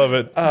 I love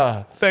it.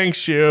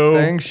 Thanks you.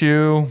 Thanks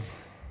you.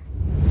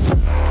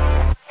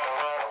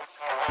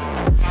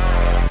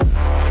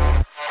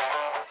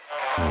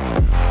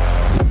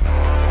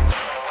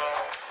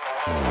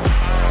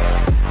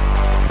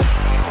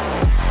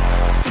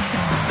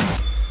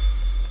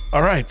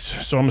 All right,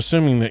 so I'm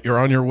assuming that you're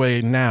on your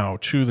way now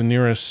to the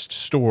nearest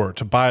store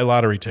to buy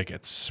lottery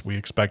tickets. We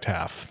expect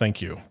half. Thank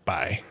you.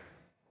 Bye.